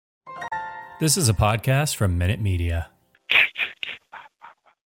This is a podcast from Minute Media.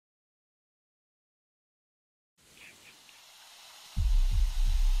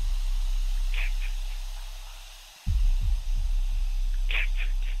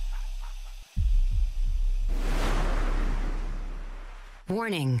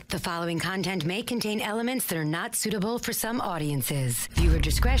 Warning, the following content may contain elements that are not suitable for some audiences. Viewer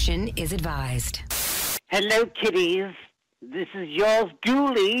discretion is advised. Hello, kiddies. This is yours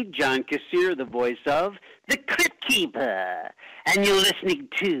duly, John Kassir, the voice of the Crypt Keeper. And you're listening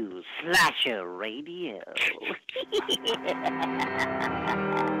to Slasher Radio.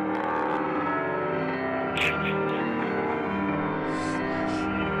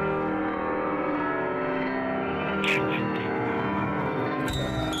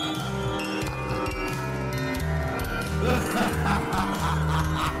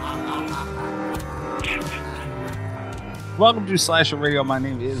 Welcome to Slasher Radio. My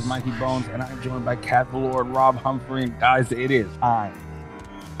name is Mikey Bones, and I'm joined by Cat Lord Rob Humphrey. And guys, it is time.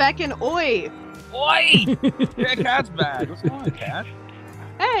 Back in Oi! Oi! Yeah, Cat's back. What's going on, Cat?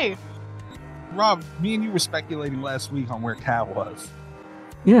 Hey! Rob, me and you were speculating last week on where Cat was.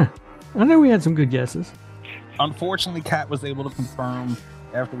 Yeah, I know we had some good guesses. Unfortunately, Cat was able to confirm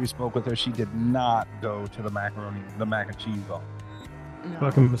after we spoke with her she did not go to the mac and cheese bowl. No.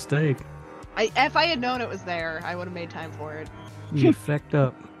 Fucking mistake. If I had known it was there, I would have made time for it. You fecked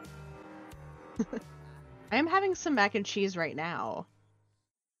up. I am having some mac and cheese right now.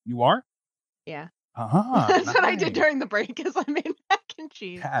 You are? Yeah. That's That's what I did during the break, is I made mac and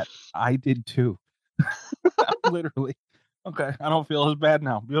cheese. Cat, I did too. Literally. Okay, I don't feel as bad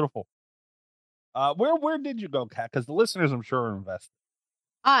now. Beautiful. Where did you go, Cat? Because the listeners, I'm sure, are invested.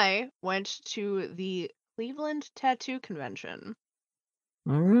 I went to the Cleveland Tattoo Convention.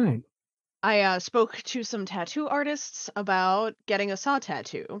 All right. I spoke to some tattoo artists about getting a saw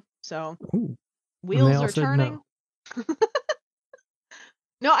tattoo. So, Ooh. wheels all are said turning.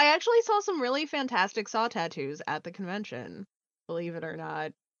 No, I actually saw some really fantastic saw tattoos at the convention, believe it or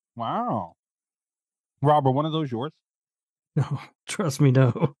not. Wow. Robert, one of those yours? No, trust me,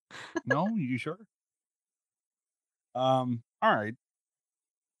 no. No, you sure? All right.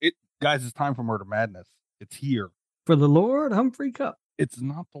 Guys, it's time for Murder Madness. It's here. For the Lord Humphrey Cup. It's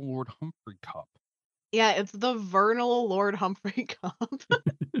not the Lord Humphrey Cup. Yeah, it's the Vernal Lord Humphrey Cup.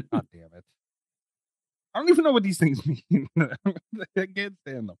 God damn it. I don't even know what these things mean. I can't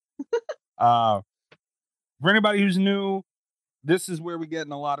stand them. For anybody who's new, this is where we get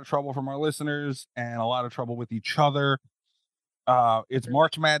in a lot of trouble from our listeners and a lot of trouble with each other. It's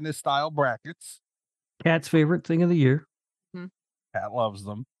March Madness style brackets. Cat's favorite thing of the year. Cat loves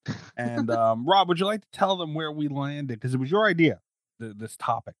them. And Rob, would you like to tell them where we landed? Because it was your idea, this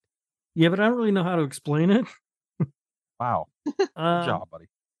topic. Yeah, but I don't really know how to explain it. Wow. Good job, buddy.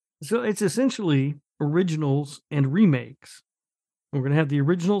 So it's essentially originals and remakes. We're going to have the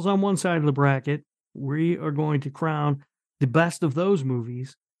originals on one side of the bracket. We are going to crown the best of those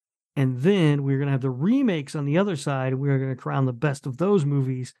movies. And then we're going to have the remakes on the other side. We are going to crown the best of those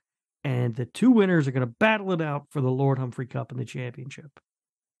movies. And the two winners are going to battle it out for the Lord Humphrey Cup and the championship.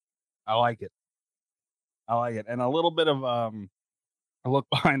 I like it. And a little bit of a look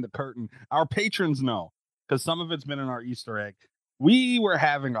behind the curtain. Our patrons know, because some of it's been in our Easter egg. We were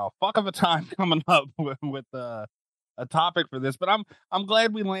having a fuck of a time coming up with a topic for this, but I'm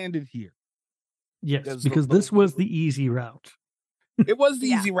glad we landed here. Yes, because this was the easy route. It was the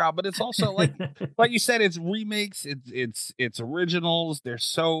easy route, but it's also like you said, it's remakes, it's originals. They're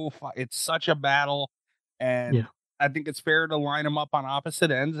it's such a battle, and I think it's fair to line them up on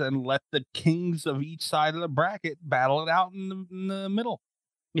opposite ends and let the kings of each side of the bracket battle it out in the middle.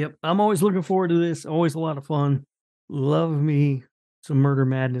 Yep, I'm always looking forward to this. Always a lot of fun. Love me some Murder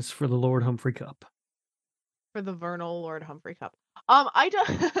Madness for the Lord Humphrey Cup. For the Vernal Lord Humphrey Cup. I don't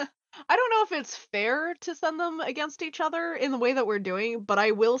know if it's fair to send them against each other in the way that we're doing, but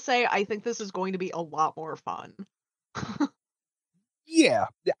I will say I think this is going to be a lot more fun. Yeah,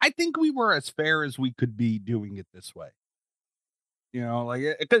 I think we were as fair as we could be doing it this way. You know, like,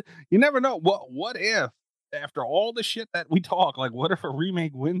 because you never know. What if, after all the shit that we talk, like, what if a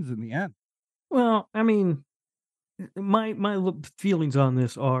remake wins in the end? Well, I mean, my feelings on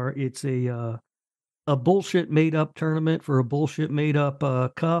this are it's a bullshit made up tournament for a bullshit made up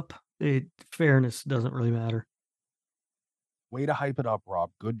cup. Fairness doesn't really matter. Way to hype it up,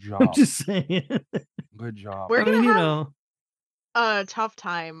 Rob. Good job. I'm just saying. Good job. We're gonna have a tough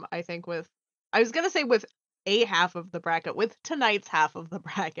time, I think, with a half of the bracket, with tonight's half of the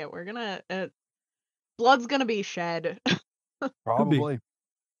bracket. We're gonna blood's gonna be shed. Probably.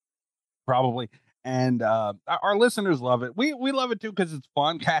 And our listeners love it. We love it too because it's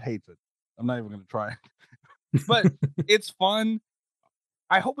fun. Cat hates it. I'm not even going to try. But it's fun.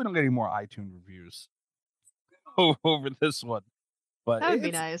 I hope we don't get any more iTunes reviews over this one. But That would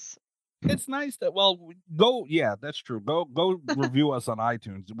be nice. It's nice that go. Yeah, that's true. Go review us on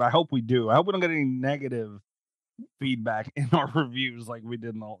iTunes. I hope we do. I hope we don't get any negative feedback in our reviews like we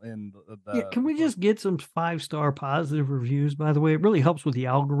did in the Can we just get some 5-star positive reviews? By the way, it really helps with the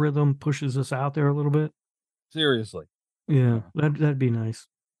algorithm, pushes us out there a little bit. Seriously. Yeah, that'd be nice.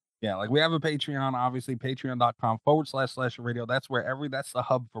 Yeah, like we have a Patreon, obviously, patreon.com/radio. That's that's the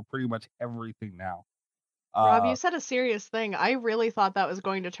hub for pretty much everything now. Rob, you said a serious thing. I really thought that was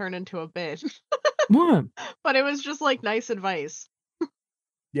going to turn into a bit. What? But it was just like nice advice.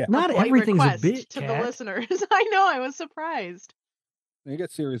 Yeah. Not polite everything's a request bit, to Kat. the listeners. I know, I was surprised. You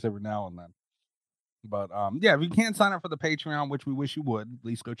get serious every now and then. But yeah, if you can't sign up for the Patreon, which we wish you would, at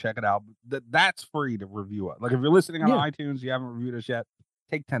least go check it out. That's free to review it. Like if you're listening on iTunes, you haven't reviewed us yet,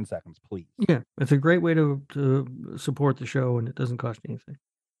 take 10 seconds, please. Yeah, it's a great way to support the show, and it doesn't cost you anything.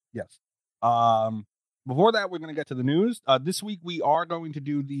 Yes. Before that, we're going to get to the news. This week, we are going to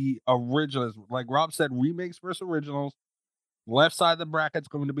do the originals. Like Rob said, remakes versus originals. Left side of the bracket is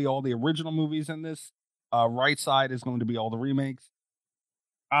going to be all the original movies in this. Right side is going to be all the remakes.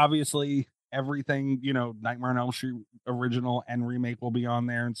 Obviously, everything, Nightmare on Elm Street original and remake will be on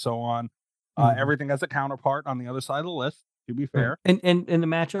there and so on. Everything has a counterpart on the other side of the list, to be fair. And the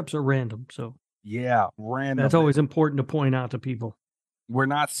matchups are random, so yeah, random. That's always important to point out to people. We're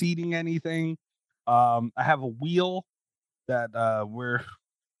not seeding anything. I have a wheel that we're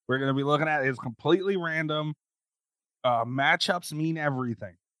going to be looking at. It's completely random. Matchups mean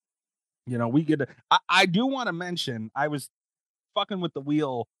everything. We get. I do want to mention I was fucking with the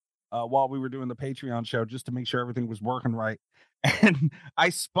wheel while we were doing the Patreon show just to make sure everything was working right, and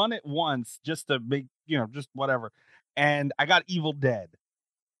I spun it once just to make just whatever, and I got Evil Dead,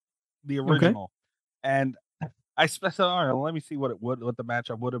 the original, and I said, all right, let me see what the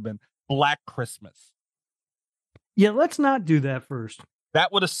matchup would have been. Black Christmas. Yeah, let's not do that first.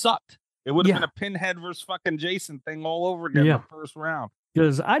 That would have sucked. It would have been a Pinhead versus fucking Jason thing all over again in the first round.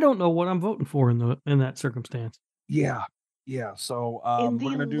 Because I don't know what I'm voting for in that circumstance. Yeah. So in the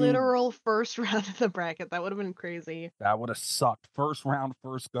we're gonna do literal first round of the bracket, that would have been crazy. That would have sucked. First round,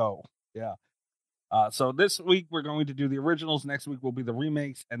 first go. Yeah. So this week we're going to do the originals. Next week will be the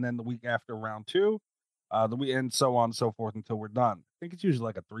remakes, and then the week after round 2. And so on and so forth until we're done. I think it's usually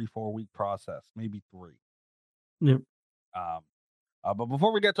like a 3-4 week process, maybe 3. Yep. But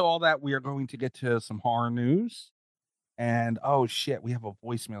before we get to all that, we are going to get to some horror news. And oh shit, we have a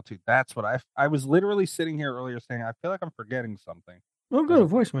voicemail too. That's what I was literally sitting here earlier saying, I feel like I'm forgetting something. Oh, good, a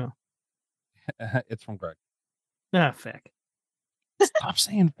voicemail. It's from Greg. Feck. Stop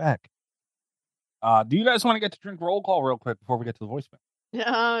saying feck. Do you guys want to get to drink roll call real quick before we get to the voicemail?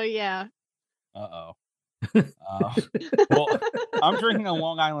 Yeah. Uh-oh. Well, I'm drinking a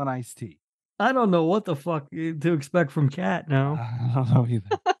Long Island iced tea. I don't know what the fuck to expect from Kat now. I don't know either.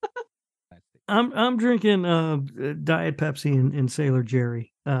 I'm drinking Diet Pepsi and Sailor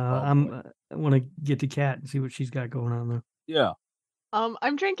Jerry. I want to get to Kat and see what she's got going on there. Yeah.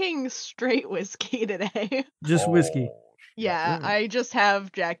 I'm drinking straight whiskey today. Just whiskey. Yeah, I just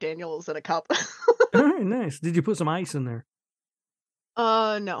have Jack Daniels in a cup. All right, nice. Did you put some ice in there?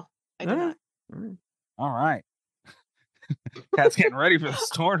 No, I did not. All right. Kat's getting ready for this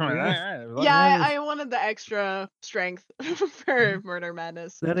tournament. All right, yeah, I wanted the extra strength for Murder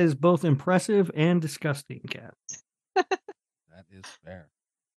Madness. That is both impressive and disgusting, Kat. That is fair.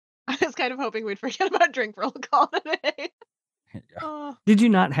 I was kind of hoping we'd forget about drink roll call today. Did you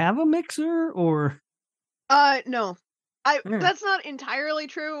not have a mixer or? No. That's not entirely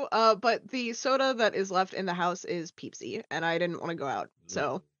true. But the soda that is left in the house is Peepsy, and I didn't want to go out,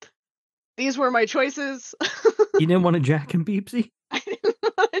 so these were my choices. You didn't want a Jack and Peepsy? I didn't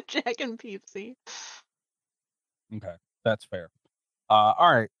want a Jack and Peepsy. Okay, that's fair. All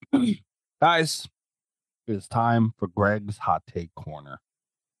right, guys, it is time for Greg's Hot Take Corner.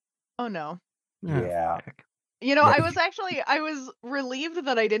 Oh no. Yeah. I was relieved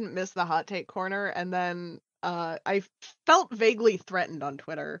that I didn't miss the Hot Take Corner, and then I felt vaguely threatened on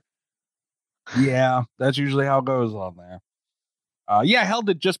Twitter. Yeah, that's usually how it goes on there. I held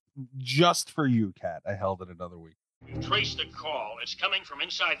it just for you, Kat. I held it another week. Trace the call. It's coming from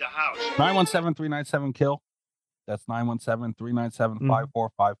inside the house. 917-397-KILL. That's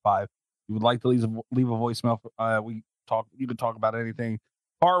 917-397-5455. You would like to leave a voicemail. You can talk about anything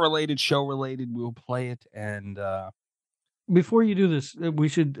horror related, show related. We'll play it. And before you do this, we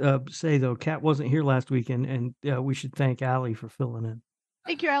should say though, Kat wasn't here last week, and we should thank Allie for filling in.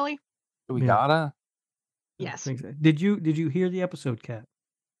 Thank you, Allie. We gotta. Yes. Did you hear the episode, Kat?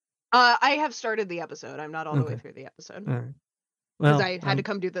 I have started the episode. I'm not all the way Okay. through the episode. All right. Because Well, I had to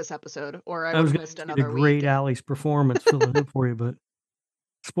come do this episode, or I I would was have going missed to get a another great week. Allie's performance filling in for you, but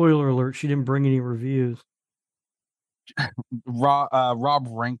spoiler alert, she didn't bring any reviews. Rob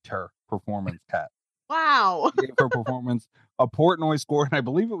ranked her performance, Kat. Wow. He gave her performance a Portnoy score, and I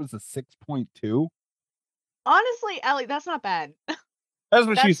believe it was a 6.2. Honestly, Allie, that's not bad. That's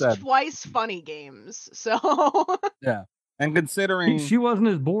what she That's said. twice Funny Games, so... Yeah. And considering She wasn't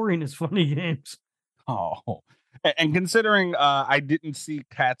as boring as Funny Games. Oh, and considering I didn't see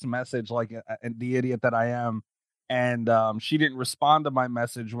Kat's message like the idiot that I am, and she didn't respond to my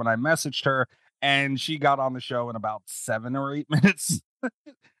message when I messaged her, and she got on the show in about 7 or 8 minutes.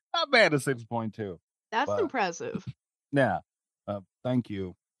 Not bad at 6.2. That's But- impressive. Yeah. Thank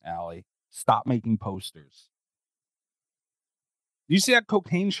you, Allie. Stop making posters. You see that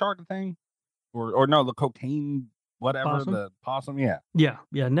cocaine shark thing? Or no, the cocaine whatever, Possum? the possum? Yeah. Yeah.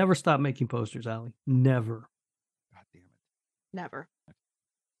 Never stop making posters, Allie. Never. God damn it. Never.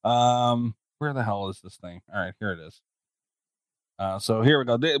 Where the hell is this thing? All right, here it is. So here we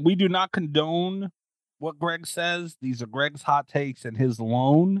go. We do not condone what Greg says. These are Greg's hot takes and his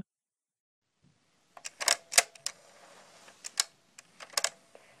loan.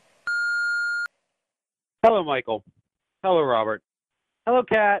 Hello, Michael. Hello, Robert. Hello,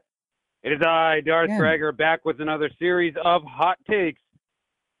 Kat. It is I, Darth Yeah. Gregor, back with another series of hot takes.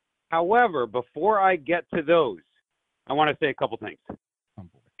 However, before I get to those, I want to say a couple things. Oh, boy.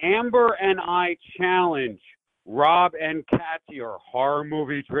 Amber and I challenge Rob and Kat to your horror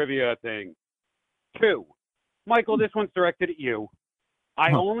movie trivia thing. 2, Michael, this one's directed at you.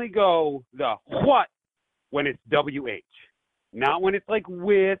 I only go the what when it's WH, not when it's like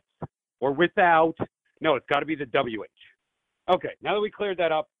with or without. No, it's got to be the WH. Okay, now that we cleared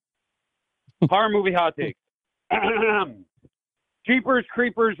that up, horror movie hot take. Jeepers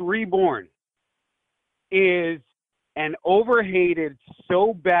Creepers Reborn is an overhated,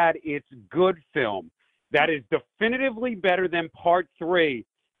 so bad it's good film that is definitively better than Part 3,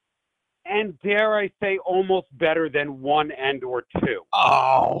 and dare I say almost better than 1 and or 2.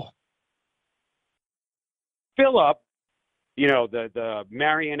 Oh. Philip, you know, the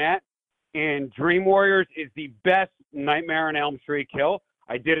marionette in Dream Warriors is the best Nightmare on Elm Street kill.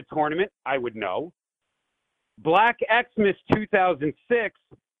 I did a tournament. I would know. Black Xmas 2006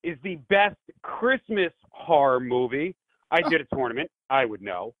 is the best Christmas horror movie. I did a tournament. I would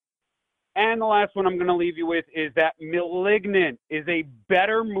know. And the last one I'm going to leave you with is that Malignant is a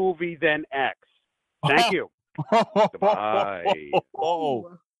better movie than X. Thank you. Goodbye.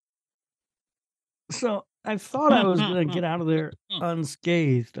 Oh. So I thought I was going to get out of there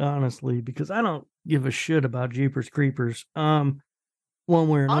unscathed, honestly, because I don't give a shit about Jeepers Creepers. One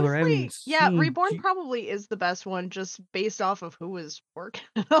way or another. I haven't Honestly, even yeah, seen Reborn probably is the best one just based off of who was working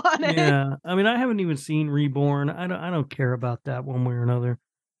on it. Yeah, I mean, I haven't even seen Reborn. I don't care about that one way or another.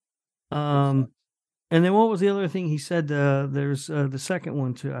 And then what was the other thing he said? There's the second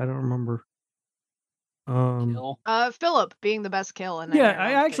one too. I don't remember. Kill. Philip being the best kill. And Yeah,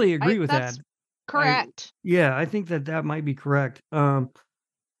 I actually agree with that's that. correct. Yeah, I think that might be correct.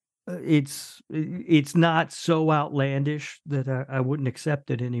 It's not so outlandish that I wouldn't accept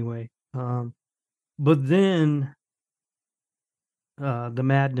it anyway. But then the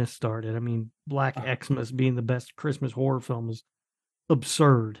madness started. I mean, Black Xmas being the best Christmas horror film is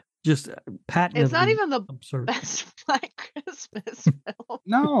absurd. Just patently It's not even the absurd. best Black Christmas film.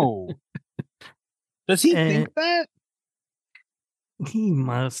 No. Does he think that? He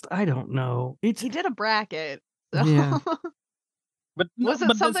must. I don't know. It's He did a bracket. So. Yeah. But Was it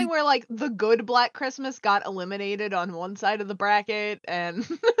but does something he- where like the good Black Christmas got eliminated on one side of the bracket and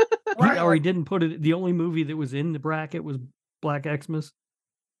or he didn't put it. The only movie that was in the bracket was Black Xmas.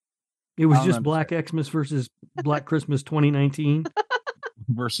 It was I don't just Black Xmas versus Black Christmas 2019.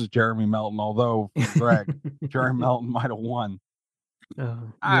 versus Jeremy Melton? Although Greg, Jeremy Melton might have won. Yeah,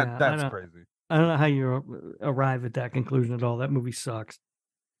 I That's don't- crazy. I don't know how you arrive at that conclusion at all. That movie sucks.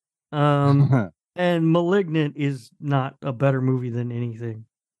 And Malignant is not a better movie than anything.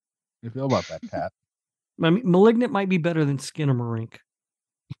 You feel about that, Kat? I mean, Malignant might be better than Skinamarink.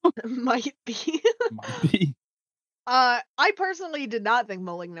 might be. Might be. I personally did not think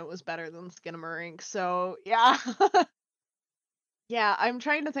Malignant was better than Skinamarink, so yeah. Yeah, I'm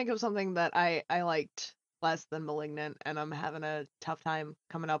trying to think of something that I liked less than Malignant, and I'm having a tough time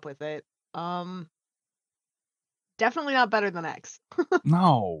coming up with it. Definitely not better than X.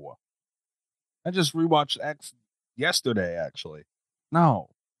 No. I just rewatched X yesterday, actually. No.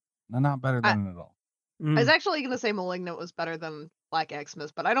 They're not better than it at all. I was actually gonna say Malignant was better than Black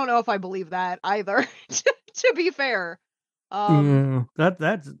Xmas, but I don't know if I believe that either. To be fair, Yeah,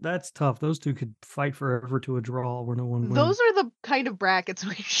 that's tough. Those two could fight forever to a draw where no one wins. Those are the kind of brackets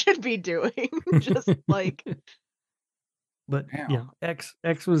we should be doing. Just like, But Damn. yeah, X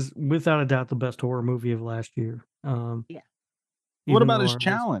was without a doubt the best horror movie of last year. Yeah. What even about though his our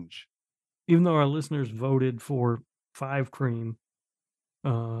challenge? even though our listeners voted for 5 Cream,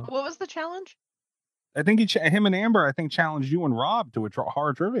 what was the challenge? I think him and Amber, I think, challenged you and Rob to a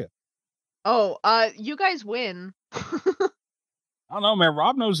horror trivia. Oh, you guys win. I don't know, man.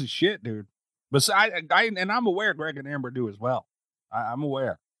 Rob knows his shit, dude. But and I'm aware Greg and Amber do as well. I'm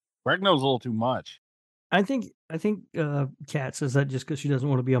aware. Greg knows a little too much. I think Kat says that just because she doesn't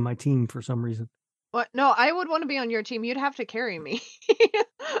want to be on my team for some reason. What? No, I would want to be on your team. You'd have to carry me.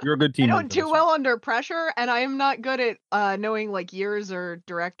 You're a good I teammate. don't do well under pressure, and I am not good at knowing like years or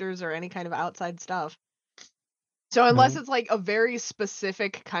directors or any kind of outside stuff. So unless it's like a very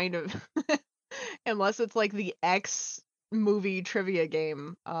specific kind of, unless it's like the X movie trivia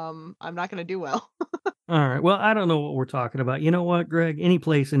game, I'm not gonna do well. All right. Well, I don't know what we're talking about. You know what, Greg? Any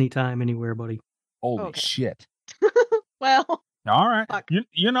place, anytime, anywhere, buddy. Holy Okay. shit. Well, All right. fuck.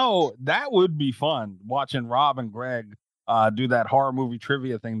 You know, that would be fun watching Rob and Greg do that horror movie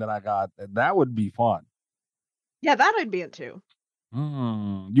trivia thing that I got. That would be fun. Yeah, that I'd be into.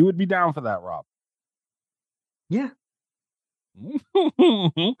 You would be down for that, Rob. Yeah.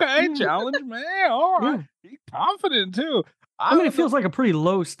 Okay, challenge, man. All right. Yeah. Be confident too. I mean, it feels like a pretty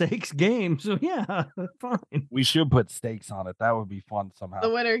low stakes game, so yeah, fine. We should put stakes on it. That would be fun somehow. The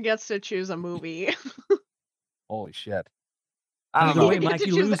winner gets to choose a movie. Holy shit. I don't The know. way You get Mikey to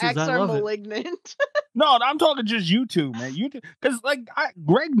choose loses, X I or love it. Malignant. No, I'm talking just you two, man. You two, because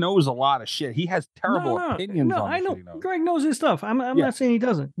Greg knows a lot of shit. He has terrible opinions No, on I the know shit he knows. Greg knows his stuff. I'm Yeah. not saying he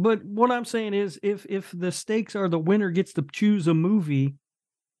doesn't, but what I'm saying is, if the stakes are the winner gets to choose a movie,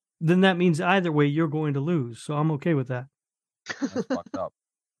 then that means either way you're going to lose. So I'm okay with that. That's fucked up.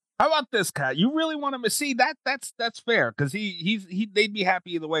 How about this, Cat? You really want him to see that? That's fair because they'd be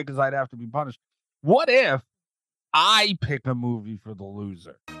happy either way because I'd have to be punished. What if I pick a movie for the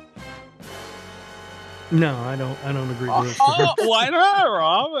loser? No, I don't agree with Oh, why not,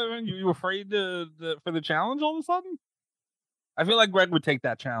 Rob? I mean, you afraid for the challenge all of a sudden? I feel like Greg would take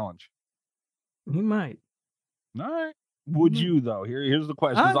that challenge. He might. All right. Would you though? Here's the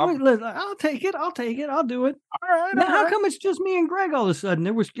question. I'll take it. I'll do it. All right. Now, all how right. come it's just me and Greg all of a sudden?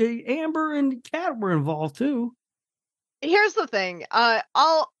 There was Amber and Kat were involved too. Here's the thing.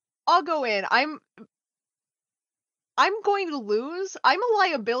 I'll go in. I'm going to lose. I'm a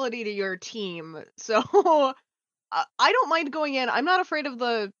liability to your team, so I don't mind going in. I'm not afraid of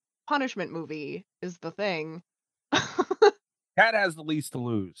the punishment movie. Is the thing. Cat has the least to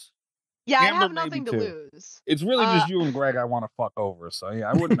lose. Yeah, I Amber have maybe nothing to too. lose. It's really just you and Greg I want to fuck over. So yeah,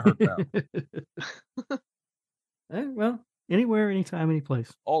 I wouldn't hurt them. Well, anywhere, anytime, any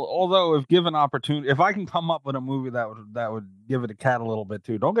place. Although, if given opportunity, if I can come up with a movie that would give it a cat a little bit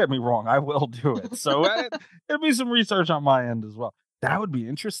too, don't get me wrong, I will do it. So it'll be some research on my end as well. That would be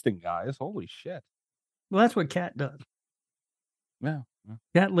interesting, guys. Holy shit! Well, that's what Kat does. Yeah,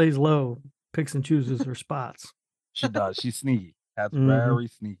 Kat lays low, picks and chooses her spots. she does. She's sneaky. That's Mhm. very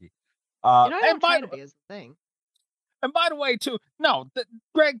sneaky. I don't try to be is the thing. And by the way, too, no,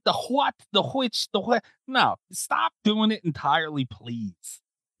 Greg, the what, the which, the what, no, stop doing it entirely, please.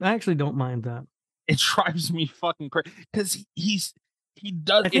 I actually don't mind that. It drives me fucking crazy because he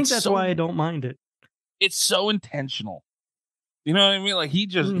does. I think that's why I don't mind it. It's so intentional. You know what I mean? Like he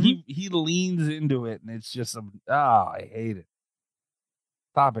just he leans into it, and it's just I hate it.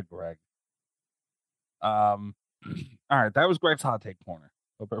 Stop it, Greg. All right, that was Greg's hot take corner.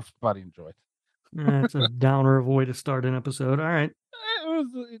 Hope everybody enjoyed. That's a downer of a way to start an episode. All right.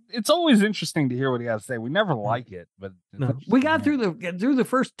 It's always interesting to hear what he has to say. We never like it, but No, we got through the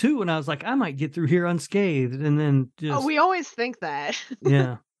first two, and I was like, I might get through here unscathed, and then just We always think that.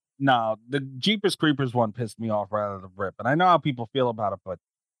 yeah. No, the Jeepers Creepers one pissed me off right out of the rip, and I know how people feel about it, but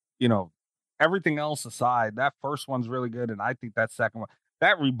everything else aside, that first one's really good, and I think that second one,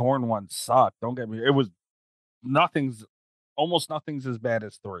 that Reborn one sucked. Don't get me. It was almost nothing's as bad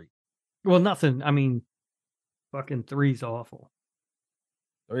as 3. Well, nothing. I mean, fucking 3's awful.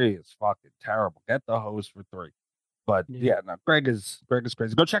 3 is fucking terrible. Get the hose for 3. But Yeah. no, Greg is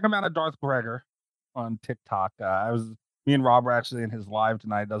crazy. Go check him out at Darth Gregor on TikTok. Me and Rob are actually in his live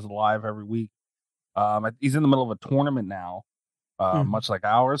tonight. He does a live every week. He's in the middle of a tournament now, much like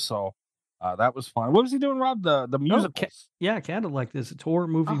ours. So that was fun. What was he doing, Rob? The musicals. Kind of like this. It's horror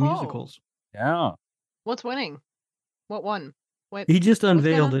movie Oh. musicals. Yeah. What's winning? What won? What? He just What's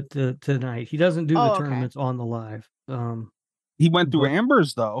unveiled going it tonight. He doesn't do the Oh, okay. tournaments on the live. He went through But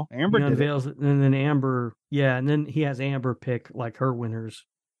Amber's though. Amber he did it. unveils it, and then Amber, yeah, and then he has Amber pick like her winners,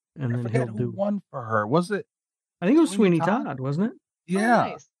 and I then forget he'll who do. won for her. Was it? I think it was Sweeney Sweeney Todd? Todd, wasn't it? Oh, Yeah,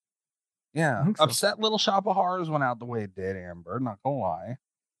 nice. yeah. I think so. Upset Little Shop of Horrors went out the way it did. Amber, not gonna lie.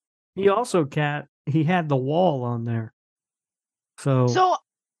 He also he had The Wall on there. So,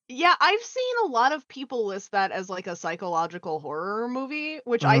 yeah, I've seen a lot of people list that as like a psychological horror movie,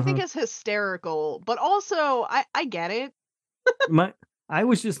 which I think is hysterical, but also I get it. I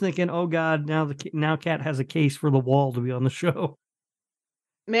was just thinking, oh God, now Kat has a case for The Wall to be on the show.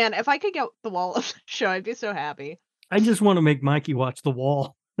 Man, if I could get The Wall on the show, I'd be so happy. I just want to make Mikey watch The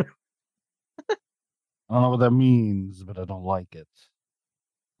Wall. I don't know what that means, but I don't like it.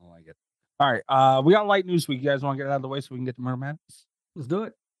 I don't like it. All right, we got light news week. You guys want to get it out of the way so we can get to Murder Madness? Let's do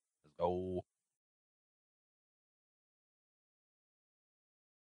it. Let's go.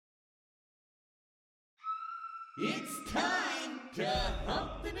 It's time to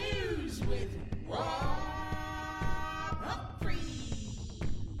hump the news with Rob Humphrey.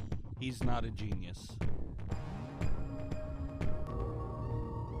 He's not a genius.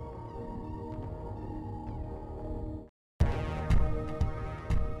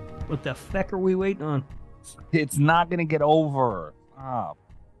 What the feck are we waiting on? It's not gonna get over. Stop.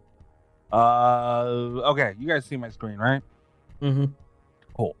 Okay, you guys see my screen, right? Mm-hmm.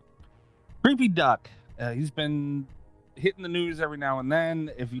 Cool. Creepy Duck. He's been hitting the news every now and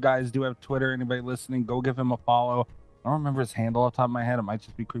then. If you guys do have Twitter, anybody listening, go give him a follow. I don't remember his handle off the top of my head. It might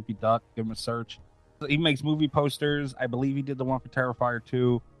just be Creepy Duck. Give him a search. He makes movie posters. I believe he did the one for Terrifier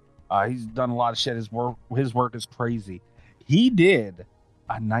 2. He's done a lot of shit. His work is crazy. He did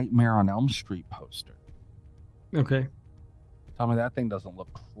a Nightmare on Elm Street poster. Okay. Tell me that thing doesn't look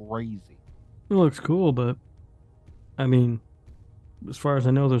crazy. It looks cool, but I mean, as far as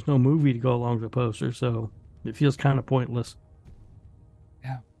I know, there's no movie to go along with the poster, so it feels kind of pointless.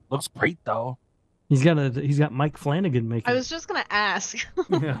 Yeah, looks great though. He's got Mike Flanagan making. I was just gonna ask,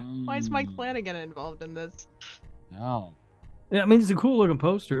 Yeah. why is Mike Flanagan involved in this? No. Yeah, I mean, it's a cool looking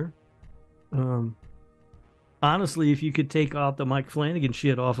poster. Honestly, if you could take off the Mike Flanagan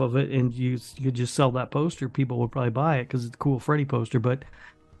shit off of it and you could just sell that poster, people would probably buy it because it's a cool Freddy poster. But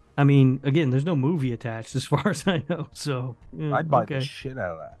I mean, again, there's no movie attached as far as I know. So yeah, I'd buy the shit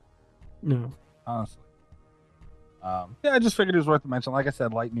out of that. No, honestly. Yeah, I just figured it was worth a mention. Like I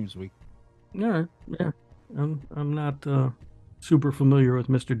said, light news week. All right, yeah, I'm not super familiar with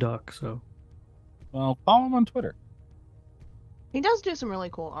Mr. Duck, so. Well, follow him on Twitter. He does do some really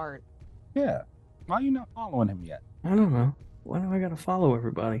cool art. Yeah. Why are you not following him yet? I don't know. Why do I gotta follow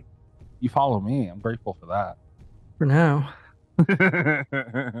everybody? You follow me. I'm grateful for that. For now.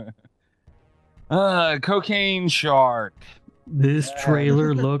 Cocaine Shark. This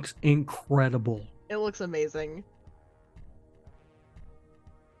trailer looks incredible. It looks amazing.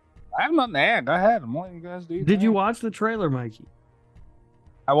 I have nothing to add. Go ahead. I'm letting you guys do. Did you watch the trailer, Mikey?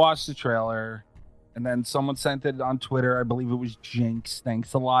 I watched the trailer, and then someone sent it on Twitter. I believe it was Jinx.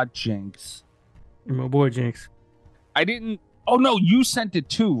 Thanks a lot, Jinx. You're my boy, Jinx. I didn't. Oh no, you sent it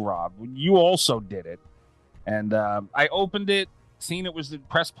too, Rob. You also did it, and I opened it, seen it was the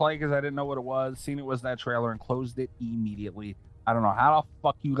press play because I didn't know what it was. Seen it was that trailer and closed it immediately. I don't know how the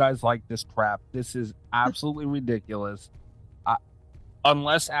fuck you guys like this crap. This is absolutely ridiculous.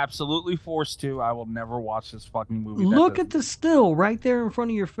 Unless absolutely forced to, I will never watch this fucking movie. Look at the still right there in front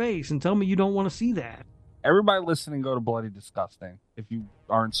of your face and tell me you don't want to see that. Everybody listening, go to Bloody Disgusting. If you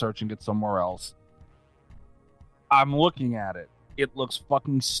aren't searching it somewhere else. I'm looking at it. It looks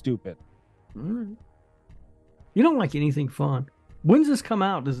fucking stupid. You don't like anything fun. When's this come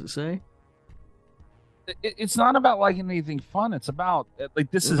out, does it say? It's not about liking anything fun. It's about, like,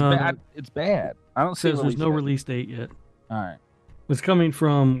 this is bad. It's bad. I don't see there's no release date yet. All right. It's coming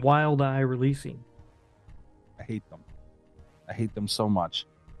from Wild Eye Releasing. I hate them. I hate them so much.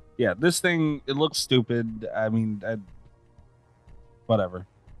 Yeah, this thing, it looks stupid. I mean, whatever.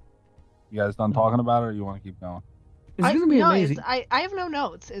 You guys done talking about it, or you want to keep going? It's going to be amazing. I have no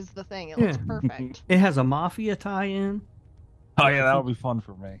notes, is the thing. It looks perfect. It has a Mafia tie-in. Oh, yeah, that'll be fun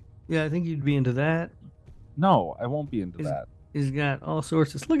for me. Yeah, I think you'd be into that. No, I won't be into that. He's got all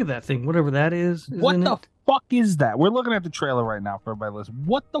sorts of... Look at that thing, whatever that is. What the fuck is that? We're looking at the trailer right now for everybody listening.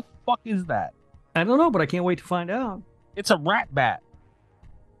 What the fuck is that? I don't know, but I can't wait to find out. It's a rat bat.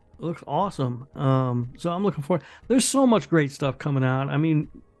 It looks awesome. So I'm looking forward. There's so much great stuff coming out. I mean,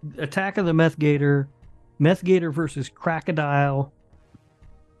 Attack of the Meth Gator versus Crocodile,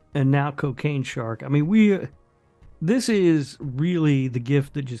 and now Cocaine Shark. I mean, this is really the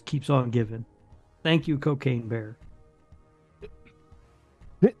gift that just keeps on giving. Thank you, Cocaine Bear.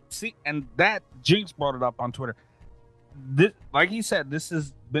 See, and that Jinx brought it up on Twitter. this, like he said, this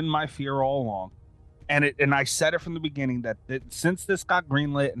has been my fear all along. And I said it from the beginning that since this got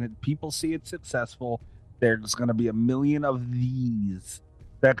greenlit and people see it successful, there's going to be a million of these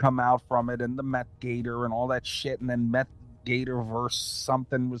that come out from it, and the Meth Gator and all that shit, and then Meth Gator verse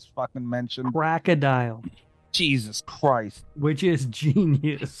something was fucking mentioned. Crocodile. Jesus Christ. Which is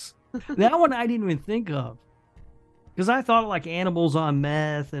genius. That one I didn't even think of. Because I thought of like animals on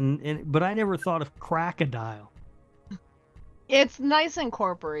meth, but I never thought of crocodile. It's nice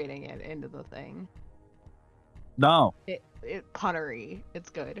incorporating it into the thing. No. It punnery. It's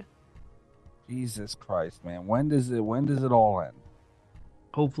good. Jesus Christ, man. When does it all end?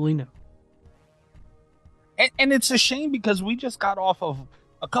 Hopefully no. And it's a shame because we just got off of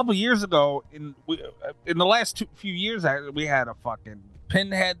a couple years ago in the last few years we had a fucking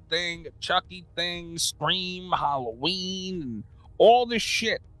Pinhead thing, a Chucky thing, Scream, Halloween, and all this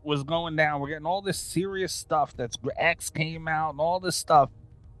shit was going down. We're getting all this serious stuff. That's X came out and all this stuff,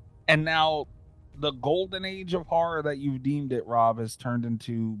 and now the golden age of horror that you've deemed it, Rob, has turned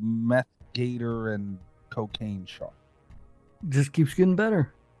into Meth Gator and Cocaine Shark. Just keeps getting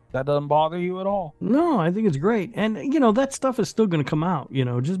better. That doesn't bother you at all? No, I think it's great. And, that stuff is still going to come out.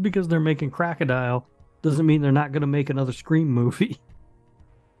 Just because they're making Crocodile doesn't mean they're not going to make another Scream movie.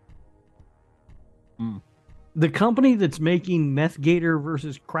 The company that's making Meth Gator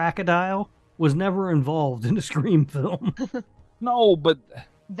versus Crocodile was never involved in a Scream film. No, but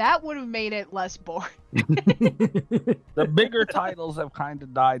that would have made it less boring. The bigger titles have kind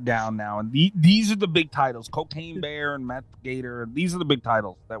of died down now, and these are the big titles: Cocaine Bear and Meth Gator. These are the big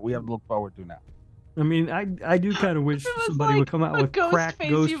titles that we have to look forward to now. I mean, I do kind of wish somebody would come out with Crack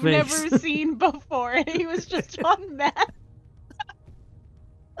Ghostface you've never seen before, and he was just on meth.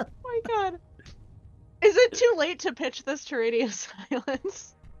 Oh my god. Is it too late to pitch this to Radio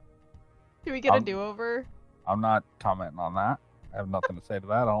Silence? Do we get a do-over? I'm not commenting on that. I have nothing to say to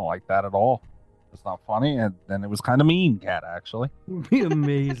that. I don't like that at all. It's not funny, and then it was kind of mean, Cat, actually. It would be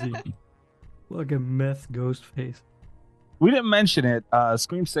amazing. Look at Meth Ghostface. We didn't mention it.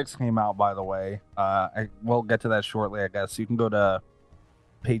 Scream 6 came out, by the way. We'll get to that shortly, I guess. You can go to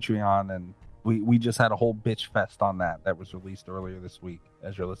Patreon, and we just had a whole bitch fest on that was released earlier this week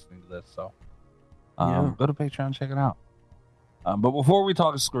as you're listening to this. So go to Patreon, check it out. But before we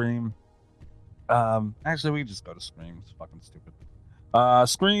talk Scream, actually, we just go to Scream. It's fucking stupid.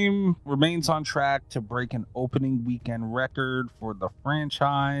 Scream remains on track to break an opening weekend record for the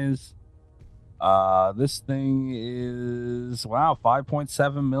franchise. This thing is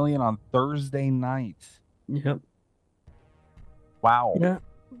 5.7 million on Thursday night. Yep. Wow. Yeah.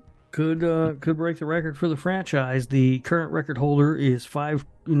 Could break the record for the franchise. The current record holder is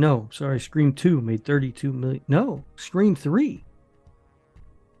Scream 2 made 32 million. No, Scream 3.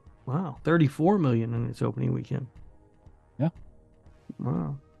 Wow, 34 million in its opening weekend. Yeah.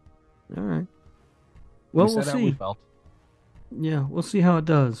 Wow. All right. Well, we'll see. We felt. Yeah, we'll see how it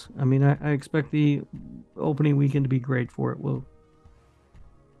does. I mean, I expect the opening weekend to be great for it.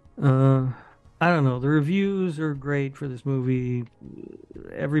 I don't know. The reviews are great for this movie.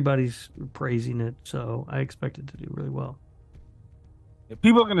 Everybody's praising it, so I expect it to do really well. Yeah,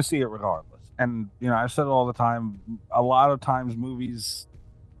 people are going to see it regardless. And, I've said it all the time. A lot of times movies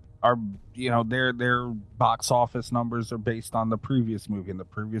are, their box office numbers are based on the previous movie, and the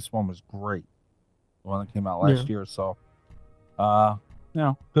previous one was great. The one that came out last year. So,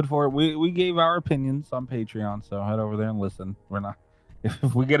 good for it. We gave our opinions on Patreon, so head over there and listen. We're not,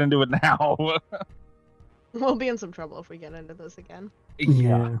 if we get into it now, we'll be in some trouble if we get into this again.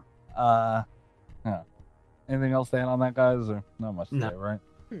 Yeah. Yeah. Anything else to add on that, guys? Or not much to say, right?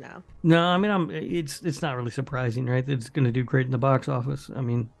 No. I mean, it's not really surprising, right? That it's going to do great in the box office. I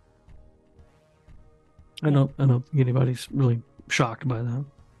mean, I don't think anybody's really shocked by that.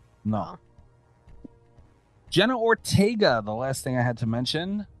 No. Jenna Ortega, the last thing I had to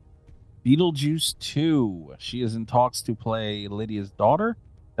mention. Beetlejuice 2. She is in talks to play Lydia's daughter.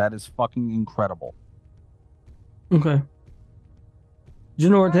 That is fucking incredible. Okay.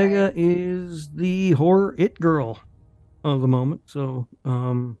 Jenna Ortega is the horror it girl of the moment, so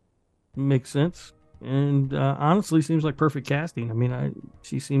makes sense. And honestly, seems like perfect casting. I mean,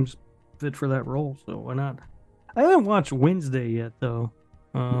 she seems fit for that role, so why not? I haven't watched Wednesday yet, though,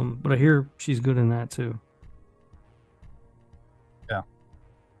 but I hear she's good in that too. Yeah,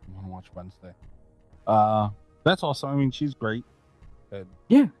 I want to watch Wednesday. That's also. I mean, she's great.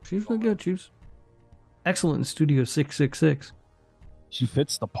 Yeah, she's really good. She's excellent in Studio 666. She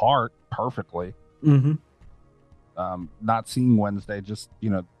fits the part perfectly. Mm-hmm. Not seeing Wednesday, just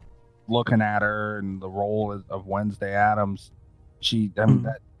looking at her and the role of Wednesday Addams. She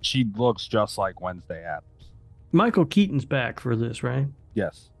looks just like Wednesday Addams. Michael Keaton's back for this, right?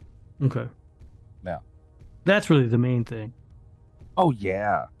 Yes. Okay. Yeah. That's really the main thing. Oh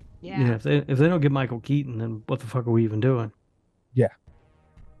yeah. Yeah. If they don't get Michael Keaton, then what the fuck are we even doing? Yeah.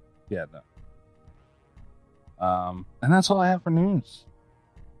 Yeah. No. And that's all I have for news.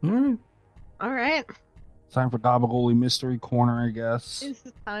 All right. All right. Time for Gabagooli Mystery Corner, I guess. It's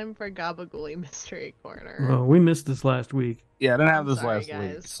time for Gabagooli Mystery Corner. Well, we missed this last week. Yeah, I didn't have I'm this sorry, last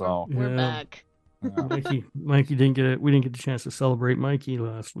guys. week, so We're Yeah. back. Mikey didn't get it. We didn't get the chance to celebrate Mikey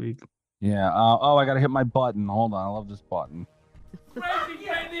last week. yeah. I gotta hit my button. Hold on, I love this button. Crazy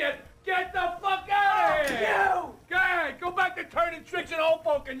Indian, get the fuck out of here! You! Go ahead, go back to turning tricks and old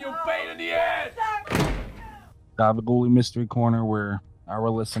folk and you pain in the ass! Gabagooli Mystery Corner, where our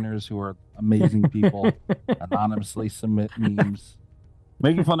listeners, who are amazing people, anonymously submit memes,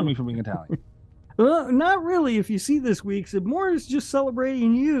 making fun of me for being Italian. Well, not really. If you see this week's, it more is just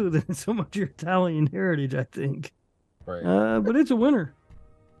celebrating you than so much your Italian heritage, I think. Right. But it's a winner.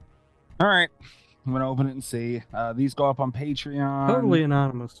 All right. I'm going to open it and see. These go up on Patreon. Totally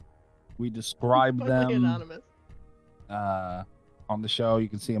anonymous. We describe Totally them anonymous. on the show. You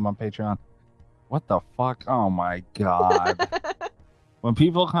can see them on Patreon. What the fuck? Oh, my God. When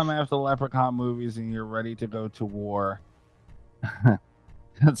people come after Leprechaun movies and you're ready to go to war,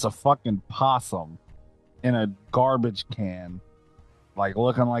 it's a fucking possum in a garbage can, like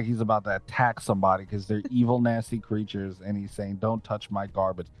looking like he's about to attack somebody because they're evil, nasty creatures, and he's saying, "Don't touch my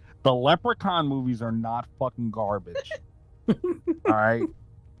garbage." The Leprechaun movies are not fucking garbage. All right,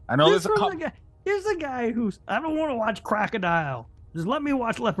 I know there's a couple. Here's a guy who's, I don't want to watch Crocodile. Just let me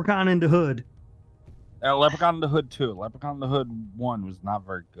watch Leprechaun in the Hood. Leprechaun in the Hood 2. Leprechaun in the Hood 1 was not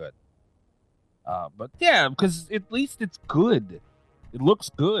very good. But yeah, because at least it's good. It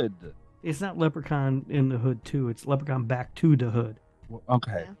looks good. It's not Leprechaun in the Hood 2. It's Leprechaun Back to the Hood. Well,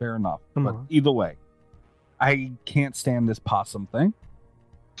 okay, Yeah. fair enough. Come But on. either way, I can't stand this possum thing.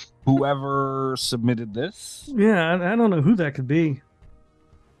 Whoever submitted this, Yeah, I don't know who that could be.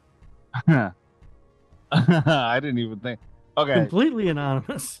 I didn't even think. Okay, Completely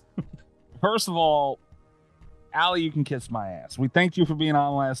anonymous. first of all, Allie, you can kiss my ass. We thanked you for being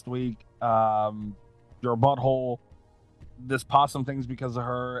on last week. You're a butthole. This possum thing's because of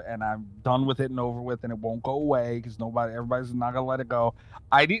her, and I'm done with it and over with, and it won't go away because everybody's not gonna let it go.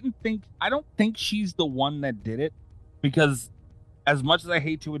 I don't think she's the one that did it, because as much as I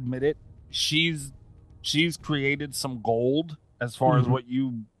hate to admit it, she's created some gold as far as what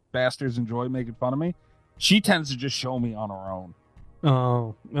you bastards enjoy making fun of me. She tends to just show me on her own.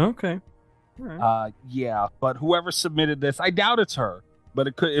 Oh, okay. All right. Yeah, but whoever submitted this, I doubt it's her. But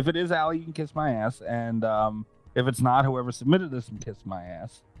it could. If it is Allie, you can kiss my ass. And if it's not, whoever submitted this can kiss my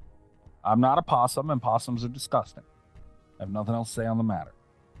ass. I'm not a possum, and possums are disgusting. I have nothing else to say on the matter.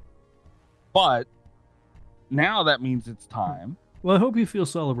 But now that means it's time. Well, I hope you feel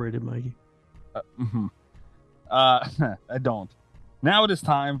celebrated, Mikey. I don't. Now it is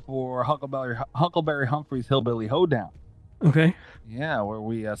time for Huckleberry Humphrey's Hillbilly Hoedown. Okay. Yeah, where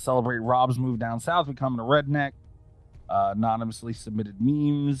we celebrate Rob's move down south, becoming a redneck. Anonymously submitted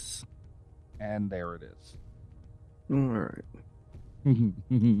memes, and there it is. All right.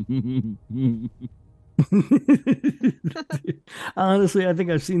 Honestly, I think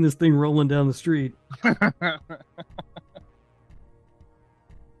I've seen this thing rolling down the street.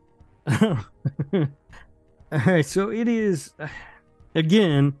 All right, so it is,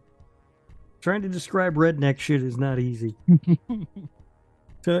 again, trying to describe redneck shit is not easy.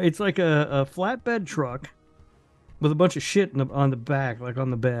 So it's like a flatbed truck with a bunch of shit on the back, like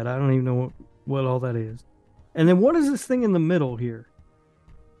on the bed. I don't even know what all that is. And then what is this thing in the middle here?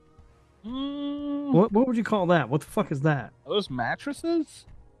 What would you call that? What the fuck is that? Are those mattresses?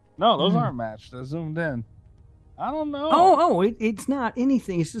 No, those aren't matched. They're zoomed in. I don't know. Oh, it's not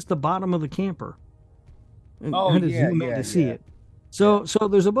anything. It's just the bottom of the camper. And I had to zoom in to see it. So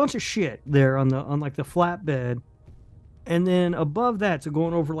there's a bunch of shit there on like the flatbed, and then above that, so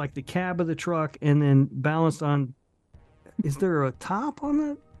going over like the cab of the truck, and then balanced on. Is there a top on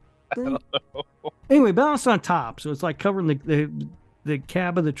that thing? Anyway, balanced on top, so it's like covering the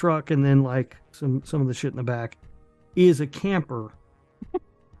cab of the truck, and then like some of the shit in the back is a camper.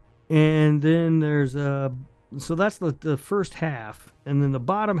 And then there's so that's the first half, and then the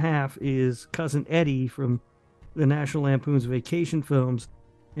bottom half is Cousin Eddie from the National Lampoon's Vacation films,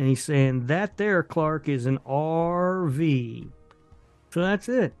 and he's saying that there, Clark, is an RV. So that's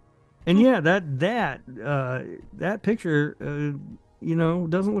it. And yeah, that picture,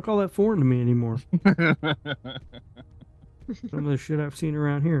 doesn't look all that foreign to me anymore. Some of the shit I've seen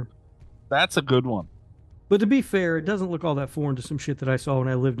around here. That's a good one. But to be fair, it doesn't look all that foreign to some shit that I saw when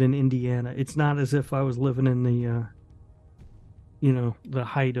I lived in Indiana. It's not as if I was living in the, the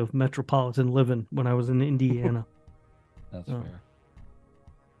height of metropolitan living when I was in Indiana. That's fair.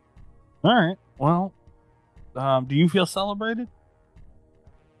 All right. Well, do you feel celebrated?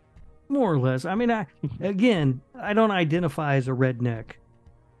 More or less. I mean, I don't identify as a redneck,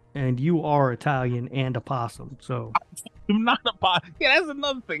 and you are Italian and a possum, so. I'm not a possum. Yeah, that's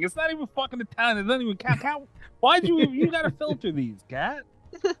another thing. It's not even fucking Italian. It doesn't even count. Why'd you gotta filter these, Kat?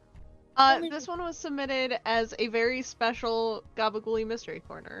 This one was submitted as a very special Gabagooli Mystery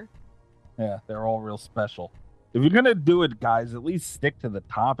Corner. Yeah, they're all real special. If you're gonna do it, guys, at least stick to the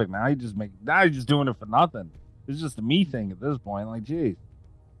topic. Now you're just doing it for nothing. It's just a me thing at this point. Like, geez.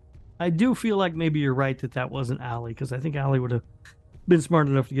 I do feel like maybe you're right that wasn't Allie, because I think Allie would have been smart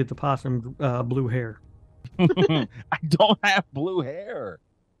enough to get the possum blue hair. I don't have blue hair.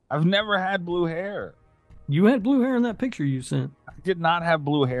 I've never had blue hair. You had blue hair in that picture you sent. I did not have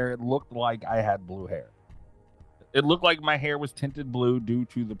blue hair. It looked like I had blue hair. It looked like my hair was tinted blue due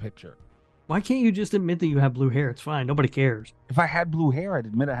to the picture. Why can't you just admit that you have blue hair? It's fine. Nobody cares. If I had blue hair, I'd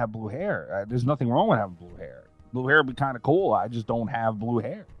admit I have blue hair. There's nothing wrong with having blue hair. Blue hair would be kind of cool. I just don't have blue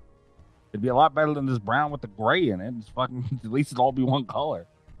hair. It'd be a lot better than this brown with the gray in it. It's fucking, at least it'll all be one color.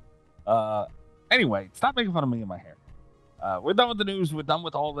 Anyway, stop making fun of me and my hair. We're done with the news. We're done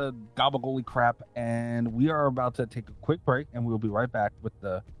with all the gobblegooly crap, and we are about to take a quick break, and we'll be right back with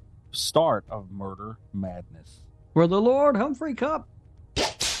the start of Murder Madness. For the Lord Humphrey Cup.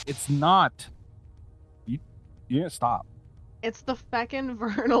 It's not. You didn't stop. It's the feckin'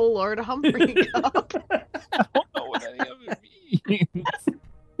 Vernal Lord Humphrey Cup. I don't know what any of it means.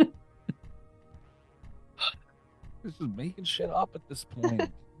 This is making shit up at this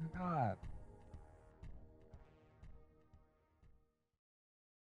point. God.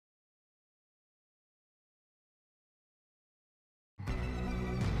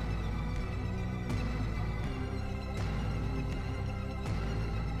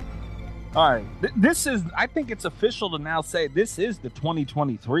 All right, this is, I think it's official to now say this is the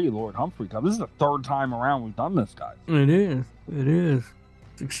 2023 Lord Humphrey Cup. This is the third time around we've done this, guys. It is.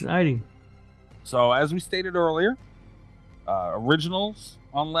 It's exciting. So as we stated earlier, originals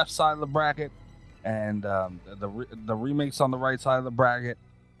on left side of the bracket and the remakes on the right side of the bracket.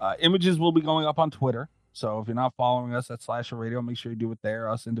 Images will be going up on Twitter. So if you're not following us at Slasher Radio, make sure you do it there.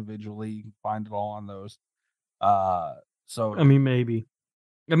 Us individually, you can find it all on those. So I mean, maybe.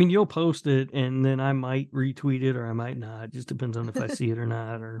 I mean, you'll post it, and then I might retweet it, or I might not. It just depends on if I see it or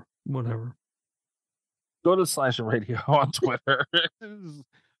not, or whatever. Go to Slasher Radio on Twitter.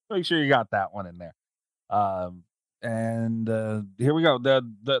 Make sure you got that one in there. And here we go.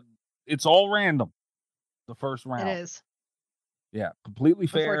 The it's all random. The first round. It is. Yeah, completely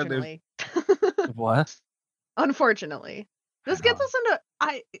fair. Unfortunately. What? Unfortunately, this gets us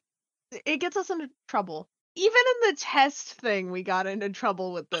into trouble. Even in the test thing, we got into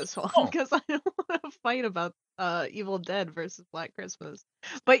trouble with this one because I don't want to fight about Evil Dead versus Black Christmas.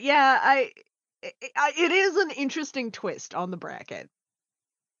 But yeah, it is an interesting twist on the bracket.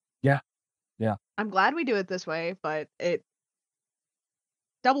 Yeah. I'm glad we do it this way, but it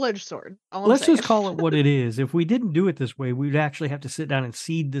double-edged sword. Let's just call it what it is. If we didn't do it this way, we'd actually have to sit down and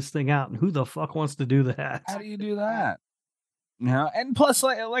seed this thing out. And who the fuck wants to do that? How do you do that? Yeah, and plus,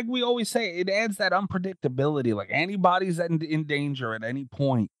 like we always say, it adds that unpredictability. Like anybody's in danger at any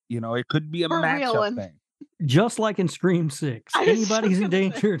point. You know, it could be a matchup thing. Just like in Scream 6, anybody's in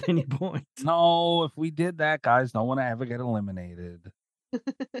danger at any point. No, if we did that, guys, no one ever get eliminated.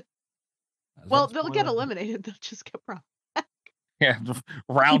 Well, they'll get eliminated. They'll just get brought back. Yeah,